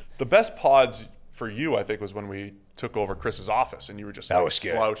off season. The best pods for you, I think, was when we took over Chris's office and you were just That like, was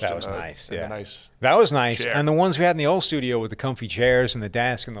good. slouched That in was the- nice. in the Yeah, nice that was nice. chair. And the ones we had in the old studio with the comfy chairs and the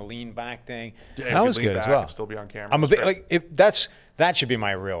desk and the lean back thing, Yeah, that we was could lean good as back well. and still be on camera. I'm a It's bit great. like if that should be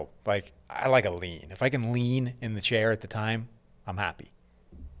my real like. I like a lean. If I can lean in the chair at the time, I'm happy.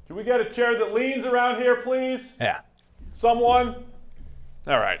 Can we get a chair that leans around here, please? Yeah. Someone?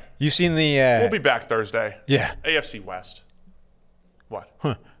 All right. You've seen the. We'll be back Thursday. Yeah. AFC West. What?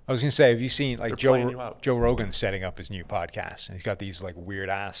 Huh. I was gonna say, have you seen like They're playing you out. Joe Rogan's setting up his new podcast, and he's got these like weird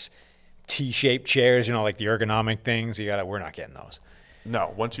ass T-shaped chairs, like the ergonomic things. We're not getting those.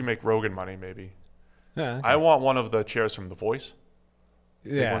 No. Once you make Rogan money, maybe. Yeah. Okay. I want one of the chairs from The Voice.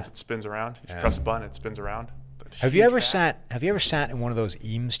 The Yeah. ones that spins around. You just press a button, it spins around. Have you ever sat in one of those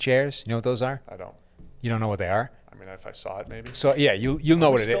Eames chairs? You know what those are? I don't. You don't know what they are? I mean, if I saw it, maybe. So yeah, you'll know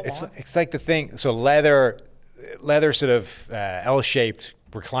what it still is. on? It's like the thing. So leather sort of L-shaped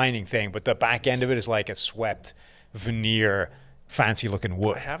reclining thing, but the back end of it is like a swept veneer, fancy looking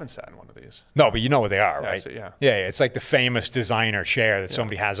wood. I haven't sat in one of these. No, but you know what they are, Yeah, I right? see, yeah. Yeah, it's like the famous designer chair that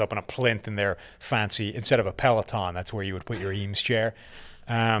somebody has up on a plinth in their fancy, instead of a Peloton, that's where you would put your Eames chair.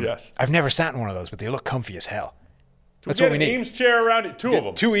 Yes. I've never sat in one of those, but they look comfy as hell. That's Get what we an need. Eames chair around it. Two of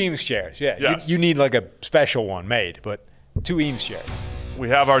them. Two Eames chairs, yeah. Yes. You need like a special one made, but two Eames chairs. We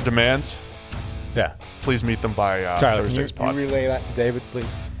have our demands. Yeah. Please meet them by Tyler, Thursday's can you pod. relay that to David,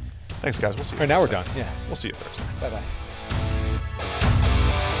 please? Thanks, guys. We'll see you. All right, now we're Thursday. done. Yeah. We'll see you Thursday. Bye-bye.